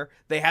somewhere.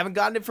 They haven't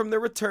gotten it from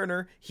their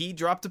returner. He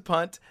dropped a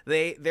punt.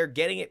 They're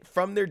getting it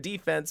from their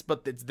defense,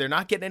 but they're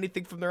not getting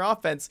anything from their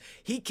offense.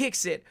 He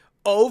kicks it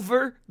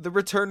over the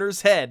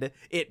returner's head.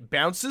 It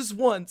bounces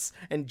once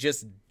and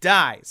just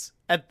dies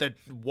at the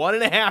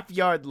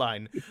 1.5-yard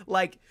line.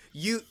 Like,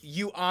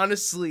 you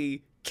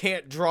honestly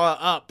can't draw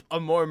up a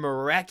more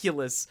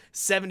miraculous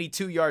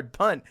 72-yard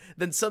punt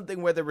than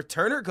something where the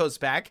returner goes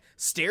back,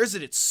 stares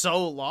at it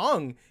so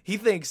long, he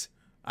thinks,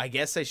 I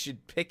guess I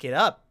should pick it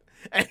up,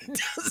 and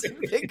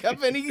doesn't pick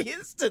up any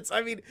instance.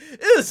 I mean,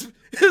 it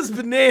was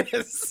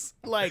bananas.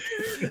 Like,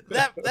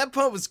 that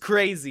punt was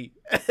crazy.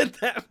 And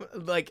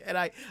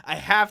I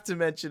have to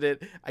mention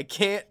it. I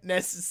can't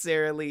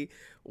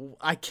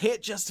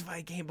justify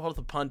a game ball to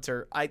the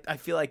punter. I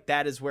feel like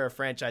that is where a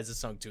franchise is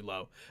sunk too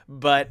low.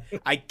 But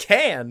I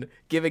can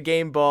give a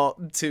game ball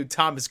to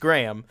Thomas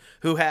Graham,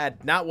 who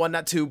had not 1,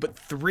 not 2, but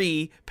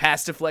 3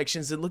 pass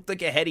deflections. It looked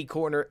like a heady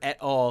corner at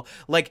all.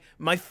 Like,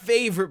 my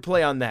favorite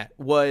play on that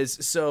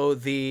was, so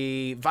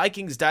the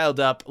Vikings dialed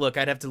up. Look,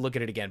 I'd have to look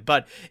at it again.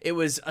 But it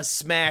was a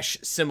smash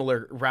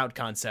similar route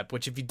concept,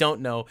 which if you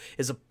don't know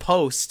is a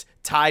post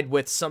tied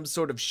with some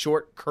sort of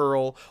short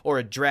curl or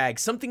a drag,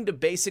 something to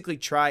basically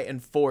try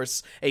and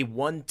force a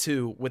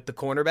 1-2 with the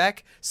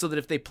cornerback, so that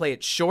if they play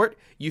it short,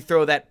 you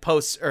throw that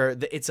post, or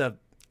it's a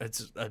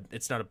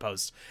it's not a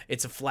post.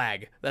 It's a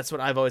flag. That's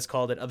what I've always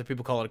called it. Other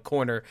people call it a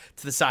corner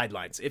to the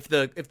sidelines. If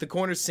the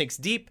corner sinks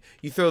deep,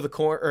 you throw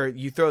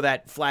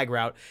that flag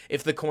route.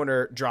 If the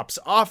corner drops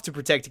off to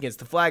protect against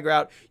the flag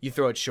route, you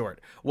throw it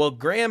short. Well,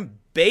 Graham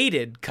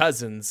baited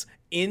Cousins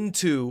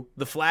into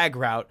the flag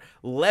route,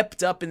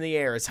 leapt up in the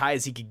air as high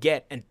as he could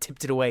get, and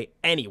tipped it away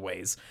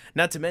anyways.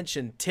 Not to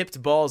mention,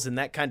 tipped balls in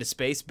that kind of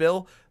space,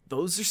 Bill,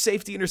 those are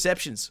safety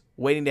interceptions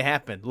waiting to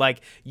happen.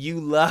 Like, you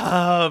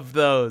love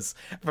those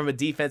from a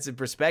defensive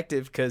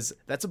perspective because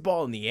that's a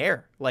ball in the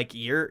air. Like,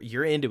 you're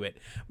into it.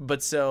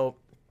 But so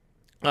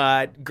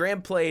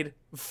Graham played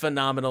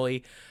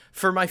phenomenally.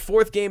 For my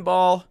fourth game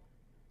ball,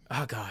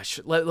 oh gosh,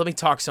 let me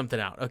talk something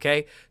out,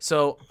 okay?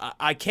 So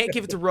I can't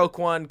give it to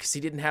Roquan because he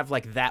didn't have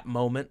like that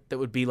moment that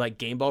would be like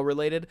game ball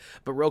related,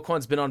 but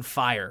Roquan's been on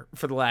fire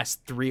for the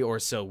last 3 or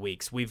so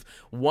weeks. We've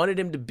wanted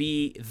him to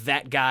be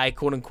that guy,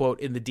 quote unquote,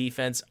 in the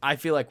defense. I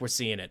feel like we're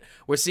seeing it.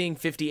 We're seeing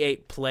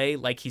 58 play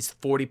like he's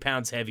 40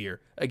 pounds heavier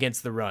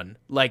against the run.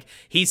 Like,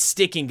 he's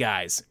sticking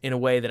guys in a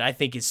way that I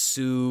think is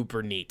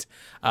super neat.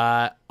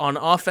 On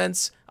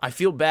offense, I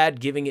feel bad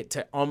giving it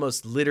to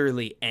almost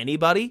literally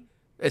anybody,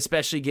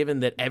 especially given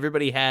that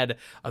everybody had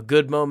a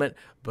good moment,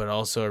 but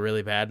also a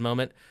really bad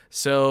moment.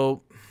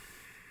 So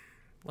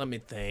let me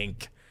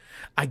think.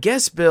 I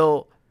guess,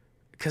 Bill,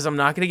 because I'm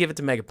not going to give it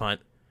to Megapunt,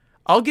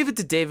 I'll give it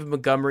to David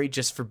Montgomery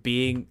just for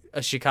being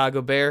a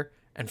Chicago Bear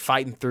and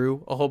fighting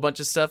through a whole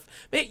bunch of stuff.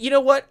 Man, you know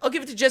what? I'll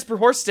give it to Jesper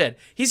Horsted.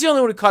 He's the only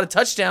one who caught a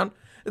touchdown.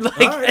 Like,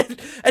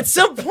 right. at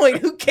some point,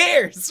 who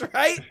cares,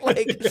 right?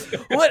 Like,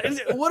 what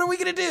are we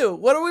gonna do?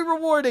 What are we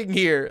rewarding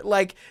here?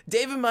 Like,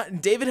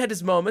 David had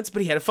his moments,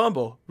 but he had a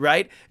fumble,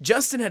 right?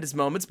 Justin had his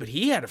moments, but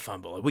he had a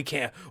fumble. We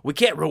can't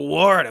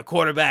reward a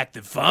quarterback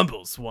that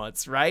fumbles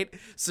once, right?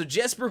 So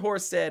Jesper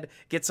Horsted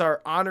gets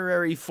our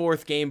honorary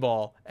fourth game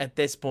ball at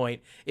this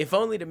point, if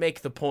only to make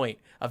the point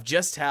of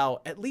just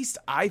how, at least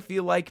I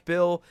feel like,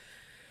 Bill,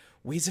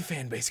 we as a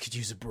fan base could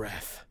use a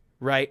breath.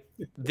 Right?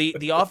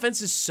 The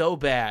offense is so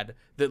bad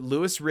that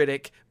Louis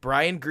Riddick,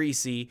 Brian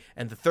Greasy,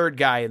 and the third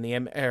guy in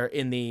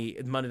the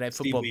Monday Night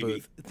Football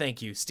booth,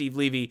 thank you, Steve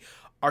Levy,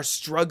 are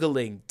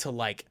struggling to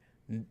like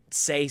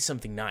say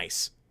something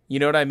nice. You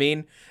know what I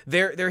mean?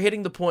 They're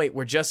hitting the point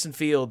where Justin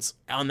Fields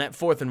on that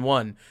 4th and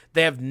 1,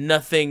 they have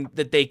nothing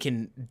that they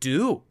can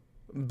do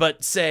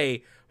but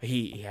say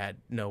he had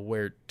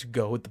nowhere to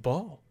go with the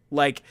ball.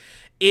 Like,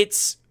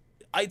 it's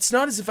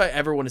not as if I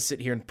ever want to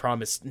sit here and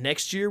promise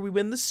next year we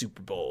win the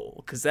Super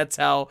Bowl, because that's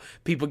how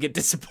people get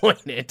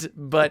disappointed.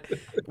 But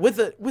with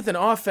an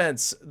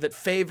offense that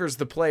favors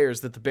the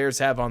players that the Bears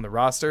have on the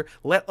roster,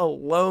 let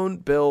alone,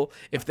 Bill,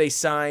 if they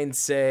sign,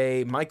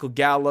 say, Michael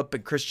Gallup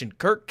and Christian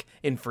Kirk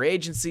in free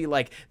agency,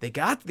 like, they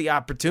got the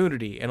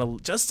opportunity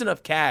and just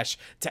enough cash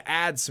to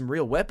add some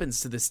real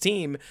weapons to this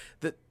team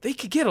that they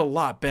could get a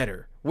lot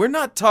better. We're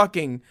not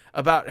talking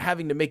about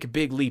having to make a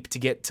big leap to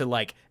get to,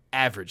 like,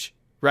 average,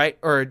 right?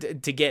 Or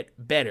to get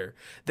better.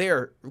 They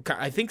are,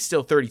 I think,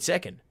 still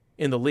 32nd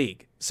in the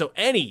league. So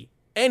any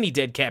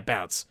dead cat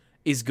bounce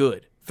is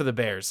good for the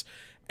Bears.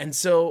 And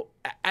so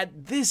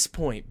at this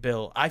point,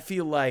 Bill, I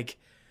feel like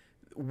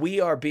we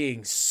are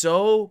being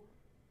so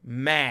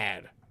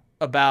mad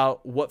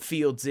about what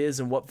Fields is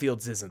and what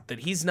Fields isn't, that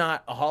he's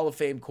not a Hall of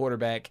Fame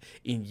quarterback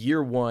in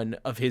year 1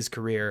 of his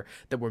career,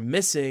 that we're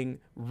missing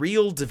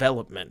real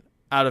development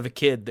out of a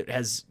kid that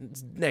has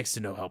next to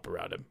no help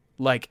around him.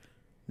 Like,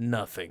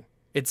 nothing.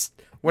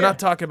 We're not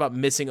talking about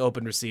missing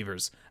open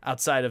receivers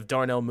outside of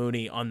Darnell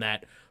Mooney on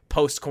that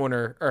post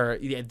corner or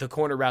the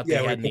corner route they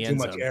had in the end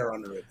zone. Too much air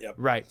under it. Yep.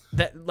 Right.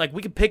 That, like,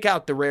 we could pick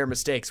out the rare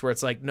mistakes where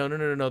it's like, no,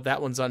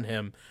 that one's on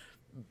him.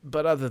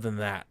 But other than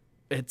that,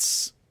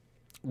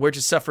 we're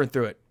just suffering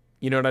through it.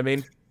 You know what I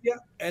mean? Yeah.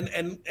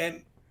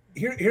 And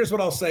here's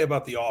what I'll say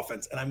about the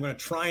offense, and I'm going to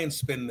try and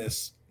spin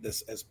this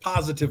as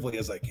positively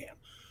as I can.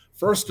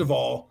 First of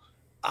all,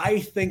 I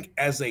think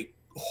as a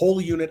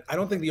whole unit, I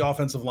don't think the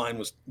offensive line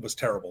was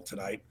terrible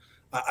tonight.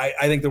 I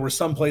think there were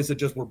some plays that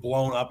just were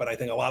blown up, and I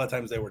think a lot of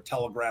times they were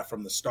telegraphed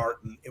from the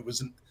start, and it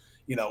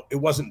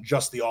wasn't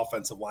just the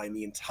offensive line.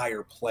 The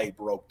entire play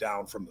broke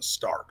down from the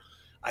start.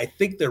 I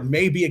think there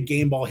may be a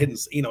game ball hidden.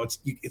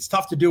 It's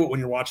tough to do it when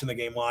you're watching the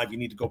game live. You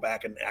need to go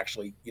back and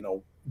actually,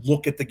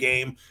 look at the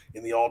game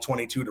in the all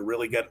 22 to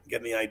really get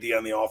the idea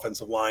on the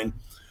offensive line.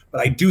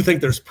 But I do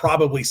think there's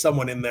probably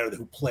someone in there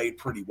who played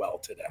pretty well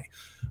today.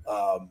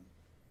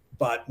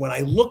 But when I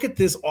look at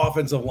this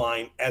offensive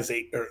line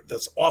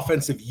this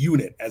offensive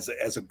unit as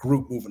a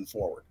group moving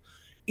forward,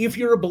 if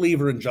you're a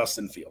believer in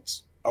Justin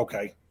Fields,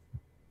 okay,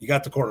 you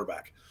got the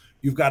quarterback.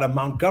 You've got a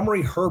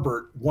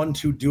Montgomery-Herbert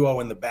 1-2 duo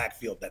in the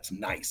backfield. That's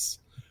nice.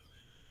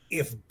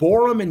 If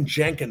Borum and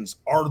Jenkins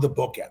are the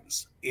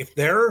bookends, if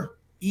they're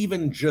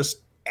even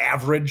just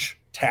average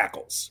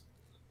tackles,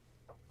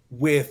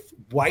 with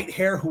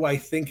Whitehair, who I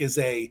think is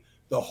the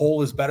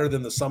whole is better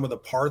than the sum of the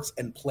parts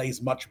and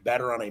plays much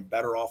better on a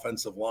better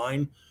offensive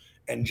line.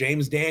 And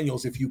James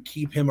Daniels, if you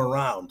keep him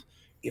around,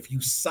 if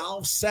you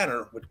solve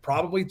center, which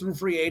probably through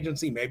free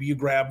agency, maybe you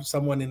grab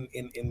someone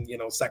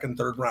in second,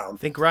 third round. I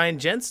think Ryan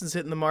Jensen's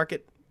hitting the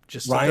market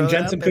Ryan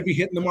Jensen could be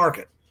hitting the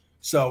market.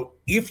 So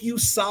if you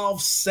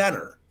solve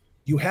center,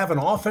 you have an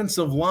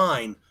offensive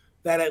line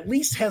that at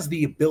least has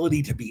the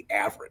ability to be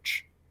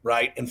average,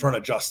 right, in front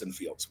of Justin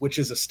Fields, which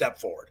is a step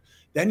forward.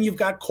 Then you've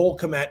got Cole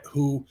Kmet,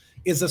 who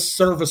is a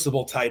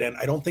serviceable tight end.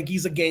 I don't think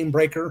he's a game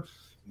breaker.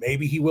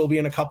 Maybe he will be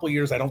in a couple of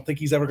years. I don't think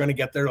he's ever going to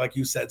get there. Like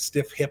you said,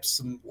 stiff hips,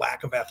 some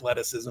lack of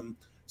athleticism,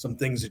 some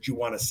things that you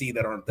want to see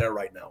that aren't there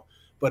right now.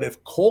 But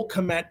if Cole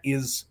Kmet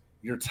is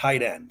your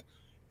tight end,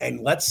 and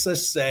let's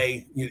just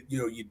say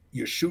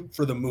you shoot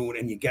for the moon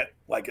and you get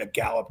like a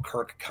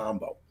Gallup-Kirk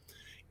combo,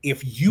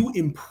 if you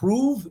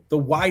improve the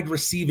wide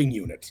receiving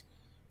unit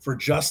for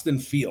Justin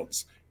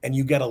Fields and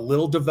you get a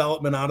little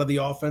development out of the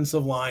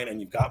offensive line and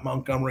you've got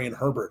Montgomery and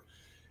Herbert,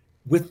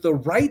 with the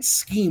right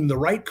scheme, the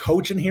right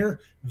coach in here,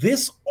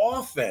 this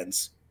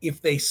offense, if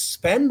they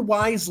spend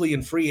wisely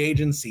in free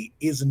agency,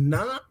 is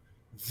not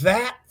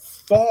that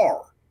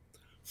far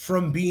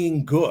from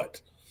being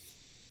good.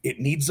 It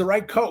needs the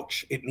right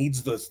coach. It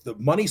needs the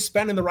money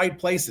spent in the right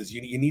places.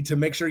 You need to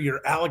make sure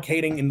you're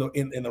allocating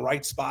in the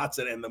right spots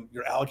and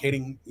you're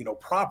allocating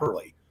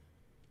properly.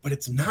 But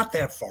it's not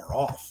that far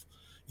off.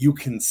 You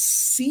can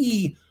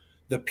see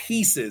the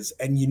pieces,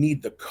 and you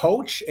need the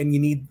coach, and you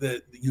need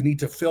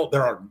to fill.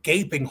 There are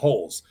gaping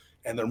holes,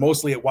 and they're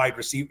mostly at wide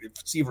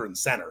receiver and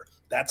center.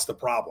 That's the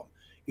problem.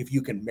 If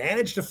you can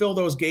manage to fill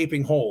those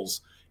gaping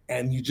holes,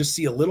 and you just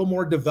see a little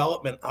more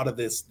development out of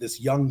this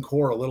young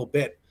core a little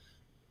bit,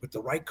 with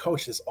the right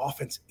coach, this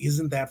offense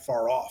isn't that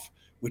far off,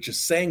 which is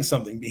saying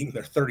something, being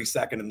they're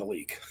 32nd in the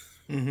league.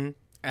 Mm-hmm.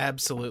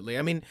 Absolutely.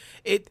 I mean,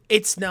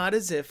 it's not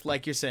as if,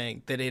 like you're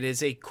saying, that it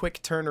is a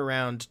quick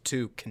turnaround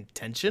to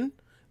contention,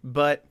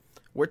 but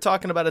we're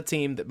talking about a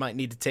team that might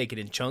need to take it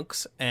in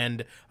chunks,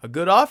 and a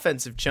good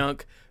offensive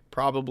chunk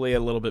probably a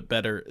little bit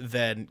better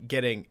than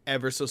getting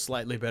ever so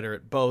slightly better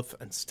at both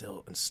and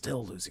still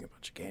losing a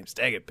bunch of games.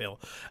 Dang it, Bill.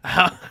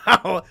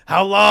 How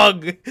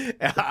long,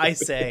 I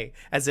say,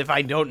 as if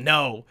I don't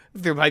know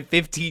through my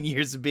 15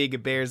 years of being a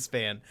Bears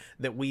fan,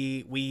 that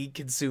we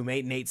consume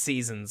 8-8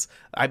 seasons.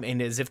 I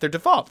mean, as if they're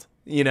default,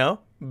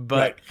 but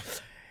right.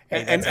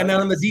 Hey, and then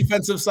on the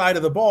defensive side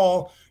of the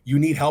ball, you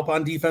need help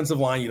on defensive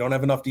line. You don't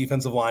have enough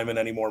defensive linemen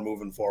anymore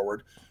moving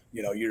forward.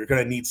 You're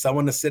going to need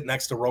someone to sit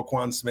next to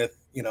Roquan Smith,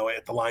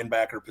 at the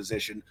linebacker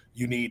position.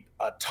 You need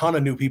a ton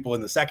of new people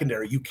in the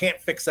secondary. You can't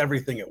fix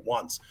everything at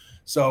once.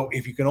 So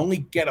if you can only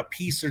get a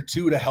piece or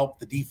two to help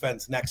the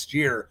defense next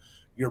year,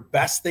 your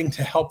best thing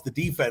to help the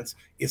defense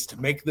is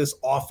to make this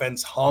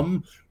offense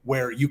hum,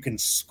 where you can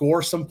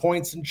score some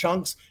points in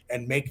chunks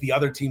and make the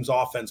other team's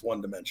offense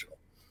one-dimensional.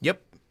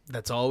 Yep,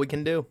 that's all we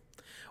can do.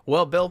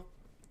 Well, Bill,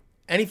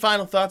 any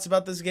final thoughts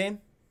about this game?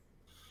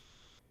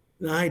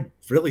 I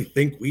really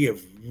think we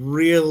have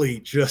really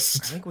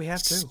just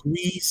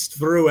squeezed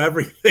through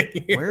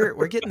everything here.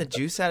 We're getting the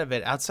juice out of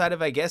it. Outside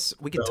of, I guess,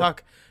 we could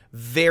talk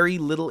very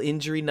little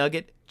injury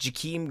nugget.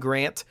 Jakeem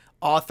Grant,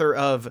 author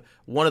of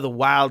one of the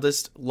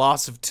wildest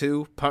loss of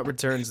 2 punt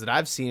returns that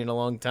I've seen in a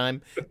long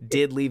time,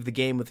 did leave the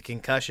game with a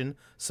concussion.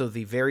 So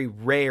the very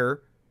rare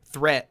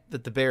threat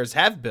that the Bears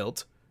have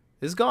built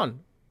is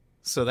gone.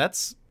 So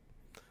it's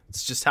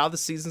just how the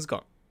season's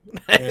gone.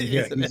 And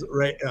yeah, he's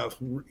right.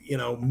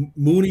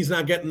 Mooney's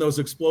not getting those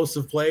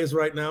explosive plays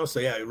right now. So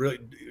yeah, really,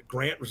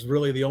 Grant was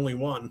really the only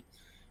one.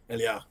 And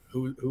yeah,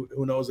 who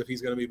knows if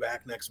he's going to be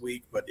back next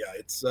week? But yeah,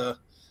 it's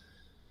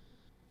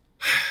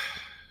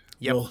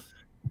yep. Well,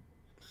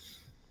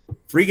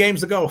 3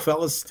 games to go,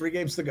 fellas. 3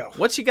 games to go.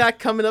 What you got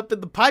coming up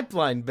in the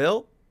pipeline,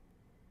 Bill?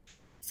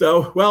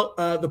 So,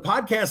 the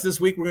podcast this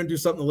week, we're going to do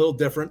something a little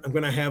different. I'm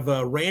going to have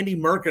Randy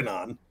Merkin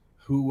on,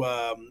 who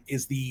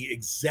is the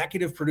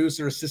executive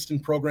producer,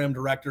 assistant program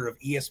director of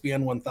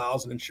ESPN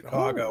 1000 in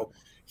Chicago. Oh.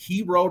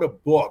 He wrote a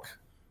book.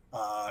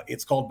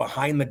 It's called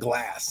Behind the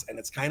Glass, and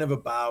it's kind of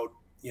about,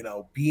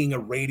 being a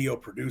radio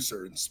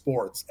producer in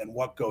sports and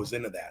what goes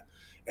into that.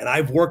 And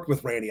I've worked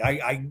with Randy.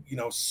 I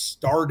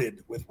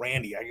started with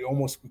Randy. I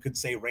almost could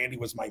say Randy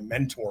was my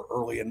mentor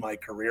early in my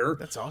career.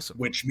 That's awesome.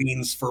 Which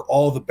means for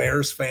all the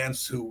Bears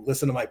fans who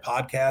listen to my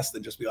podcast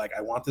and just be like,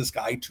 I want this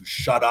guy to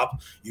shut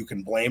up, you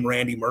can blame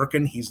Randy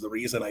Merkin. He's the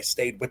reason I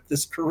stayed with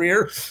this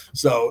career.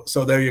 So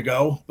there you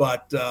go.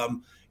 But,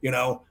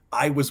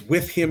 I was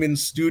with him in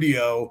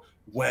studio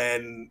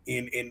when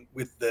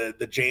with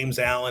the James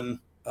Allen,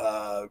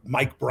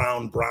 Mike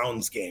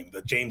Browns game,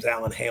 the James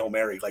Allen Hail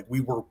Mary. Like,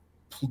 we were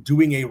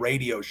doing a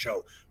radio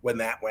show when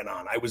that went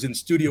on. I was in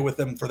studio with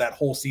him for that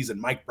whole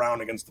season, Mike Brown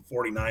against the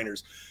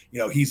 49ers.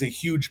 He's a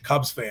huge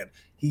Cubs fan.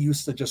 He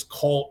used to just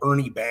call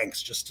Ernie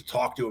Banks just to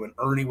talk to him, and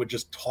Ernie would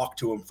just talk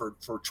to him for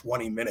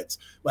 20 minutes.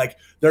 Like,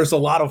 there's a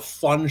lot of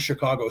fun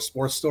Chicago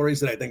sports stories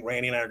that I think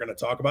Randy and I are going to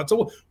talk about.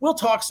 So we'll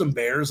talk some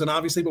Bears, and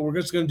obviously, but we're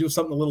just going to do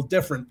something a little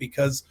different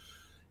because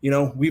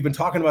we've been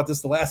talking about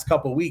this the last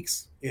couple of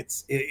weeks.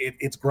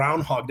 It's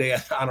Groundhog Day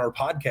on our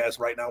podcast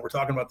right now. We're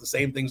talking about the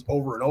same things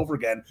over and over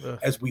again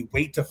as we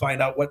wait to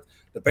find out what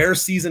the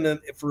Bears season,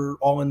 for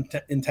all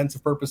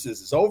intensive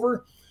purposes, is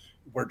over.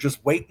 we're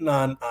just waiting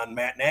on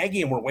Matt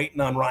Nagy, and we're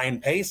waiting on Ryan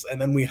Pace,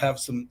 and then we have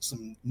some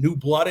new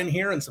blood in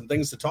here and some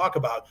things to talk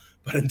about.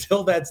 But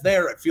until that's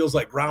there, it feels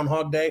like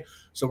Groundhog Day.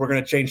 So we're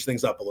going to change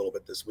things up a little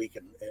bit this week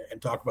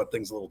and talk about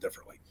things a little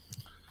differently.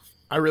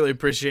 I really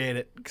appreciate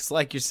it because,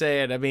 like you're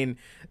saying, I mean,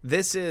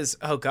 this is,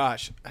 oh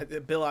gosh,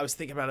 Bill, I was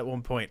thinking about it at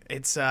one point.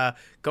 It's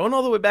going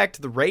all the way back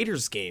to the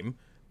Raiders game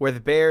where the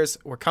Bears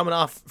were coming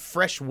off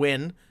fresh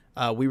win.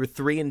 We were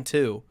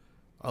 3-2.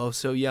 Oh,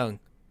 so young,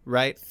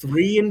 right?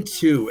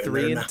 3-2,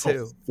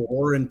 3-2,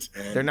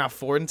 4-10. They're now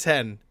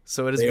 4-10.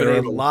 So it has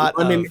been a lot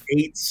of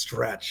 1-8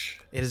 stretch.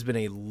 It has been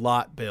a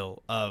lot,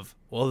 Bill, of,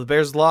 well, the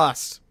Bears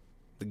lost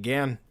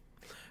again,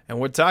 and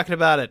we're talking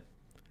about it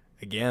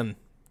again.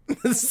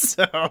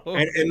 So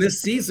and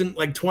this season,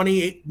 like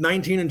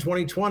 2019 and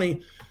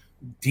 2020,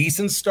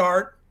 decent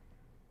start,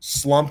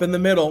 slump in the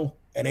middle,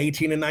 and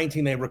 18 and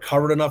 19 they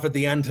recovered enough at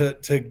the end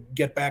to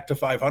get back to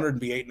 500 and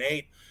be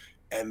 8-8.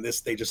 And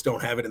they just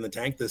don't have it in the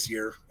tank this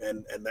year,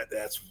 and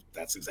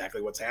that's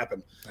exactly what's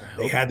happened.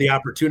 They had the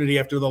opportunity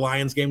after the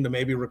Lions game to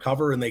maybe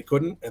recover, and they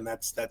couldn't, and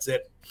that's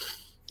it.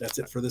 That's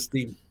it for this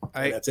team.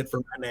 That's it for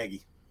Matt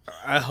Nagy.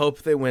 I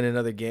hope they win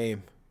another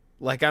game.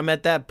 Like, I'm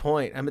at that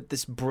point. I'm at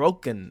this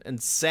broken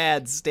and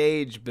sad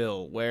stage,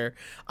 Bill, where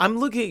I'm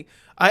looking.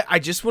 I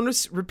just want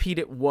to repeat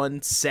it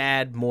one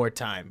sad more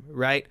time,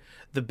 right?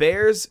 The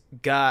Bears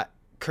got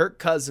Kirk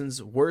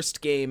Cousins' worst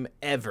game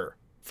ever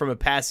from a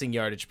passing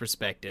yardage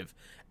perspective,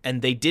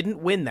 and they didn't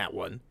win that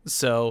one.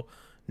 So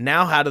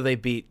now how do they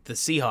beat the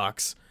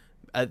Seahawks?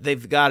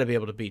 They've got to be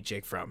able to beat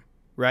Jake Fromm,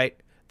 right?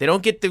 They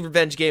don't get the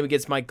revenge game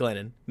against Mike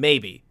Glennon.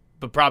 Maybe,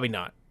 but probably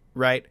not,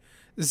 right?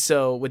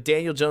 So with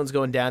Daniel Jones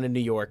going down in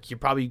New York, you're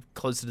probably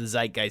closer to the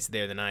zeitgeist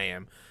there than I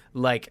am.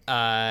 Like,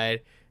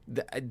 that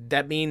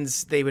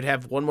means they would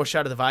have one more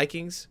shot at the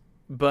Vikings.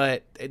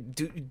 But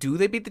do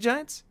they beat the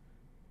Giants?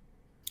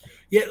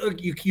 Yeah,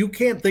 look, you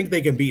can't think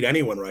they can beat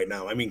anyone right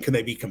now. I mean, can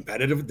they be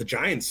competitive? The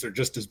Giants are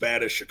just as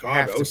bad as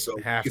Chicago.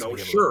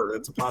 Sure,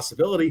 that's a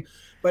possibility.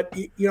 But,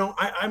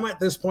 I'm at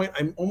this point,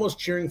 I'm almost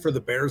cheering for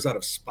the Bears out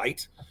of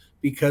spite.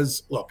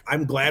 Because, look,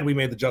 I'm glad we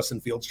made the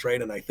Justin Fields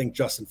trade, and I think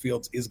Justin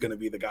Fields is going to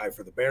be the guy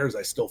for the Bears.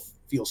 I still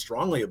feel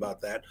strongly about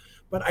that.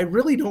 But I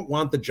really don't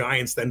want the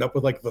Giants to end up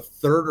with, like, the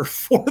third or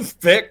fourth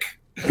pick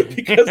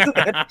because of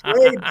that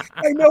trade.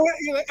 I know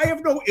I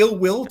have no ill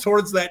will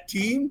towards that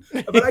team,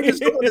 but I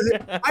just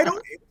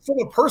don't – from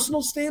a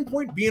personal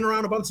standpoint, being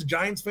around a bunch of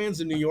Giants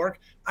fans in New York,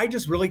 I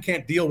just really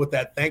can't deal with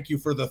that thank you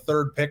for the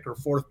third pick or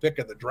fourth pick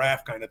of the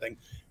draft kind of thing.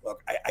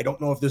 Look, I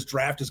don't know if this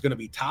draft is going to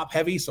be top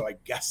heavy, so I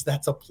guess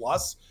that's a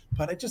plus.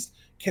 But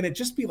can it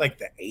just be like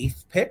the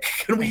eighth pick?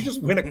 Can we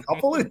just win a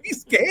couple of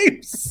these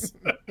games?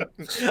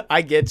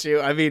 I get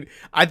you. I mean,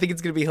 I think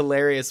it's going to be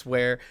hilarious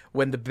where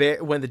when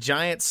the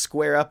Giants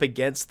square up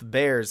against the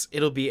Bears,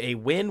 it'll be a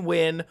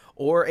win-win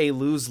or a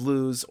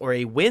lose-lose or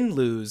a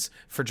win-lose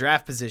for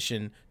draft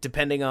position,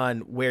 depending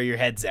on where your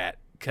head's at.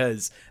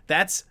 Because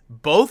that's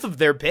both of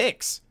their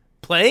picks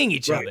playing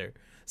each other.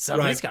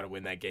 Somebody's got to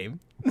win that game.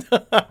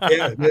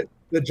 Yeah,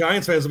 the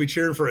Giants fans will be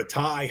cheering for a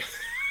tie.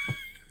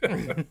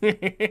 That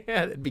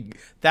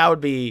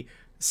would be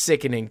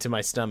sickening to my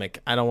stomach.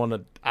 I don't want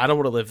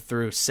to live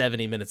through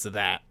 70 minutes of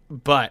that.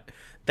 But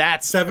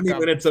that's 70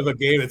 minutes of a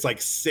game. It's like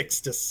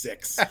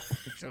 6-6.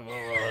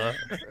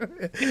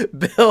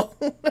 Bill,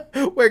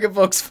 where can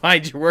folks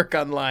find your work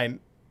online?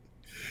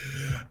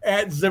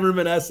 At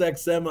Zimmerman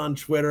SXM on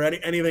Twitter.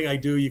 Anything I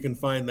do, you can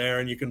find there,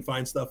 and you can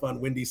find stuff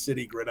on Windy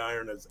City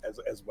Gridiron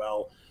as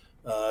well.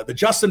 The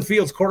Justin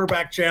Fields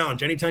Quarterback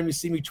Challenge. Anytime you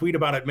see me tweet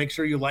about it, make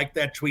sure you like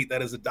that tweet.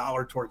 That is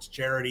 $1 towards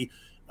charity.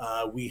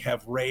 We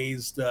have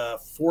raised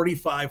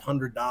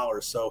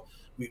 $4,500. So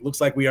it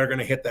looks like we are going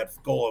to hit that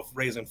goal of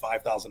raising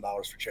 $5,000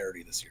 for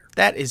charity this year.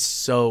 That is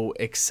so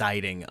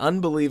exciting.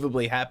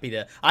 Unbelievably happy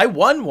I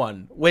won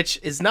one, which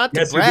is not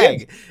to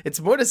brag. It's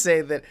more to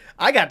say that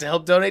I got to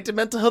help donate to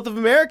Mental Health of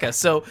America.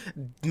 So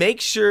make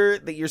sure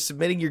that you're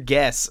submitting your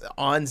guess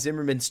on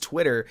Zimmerman's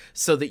Twitter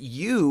so that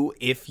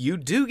if you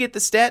do get the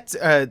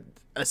stats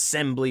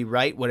assembly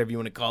right, whatever you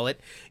want to call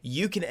it,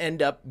 you can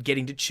end up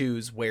getting to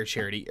choose where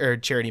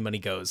charity money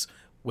goes,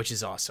 which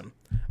is awesome.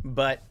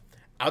 But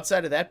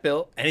outside of that,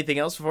 Bill, anything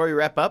else before we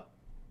wrap up?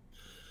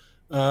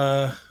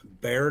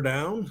 Bear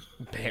down.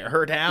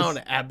 Bear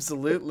down,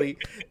 absolutely.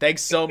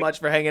 Thanks so much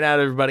for hanging out,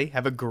 everybody.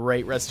 Have a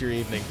great rest of your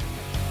evening.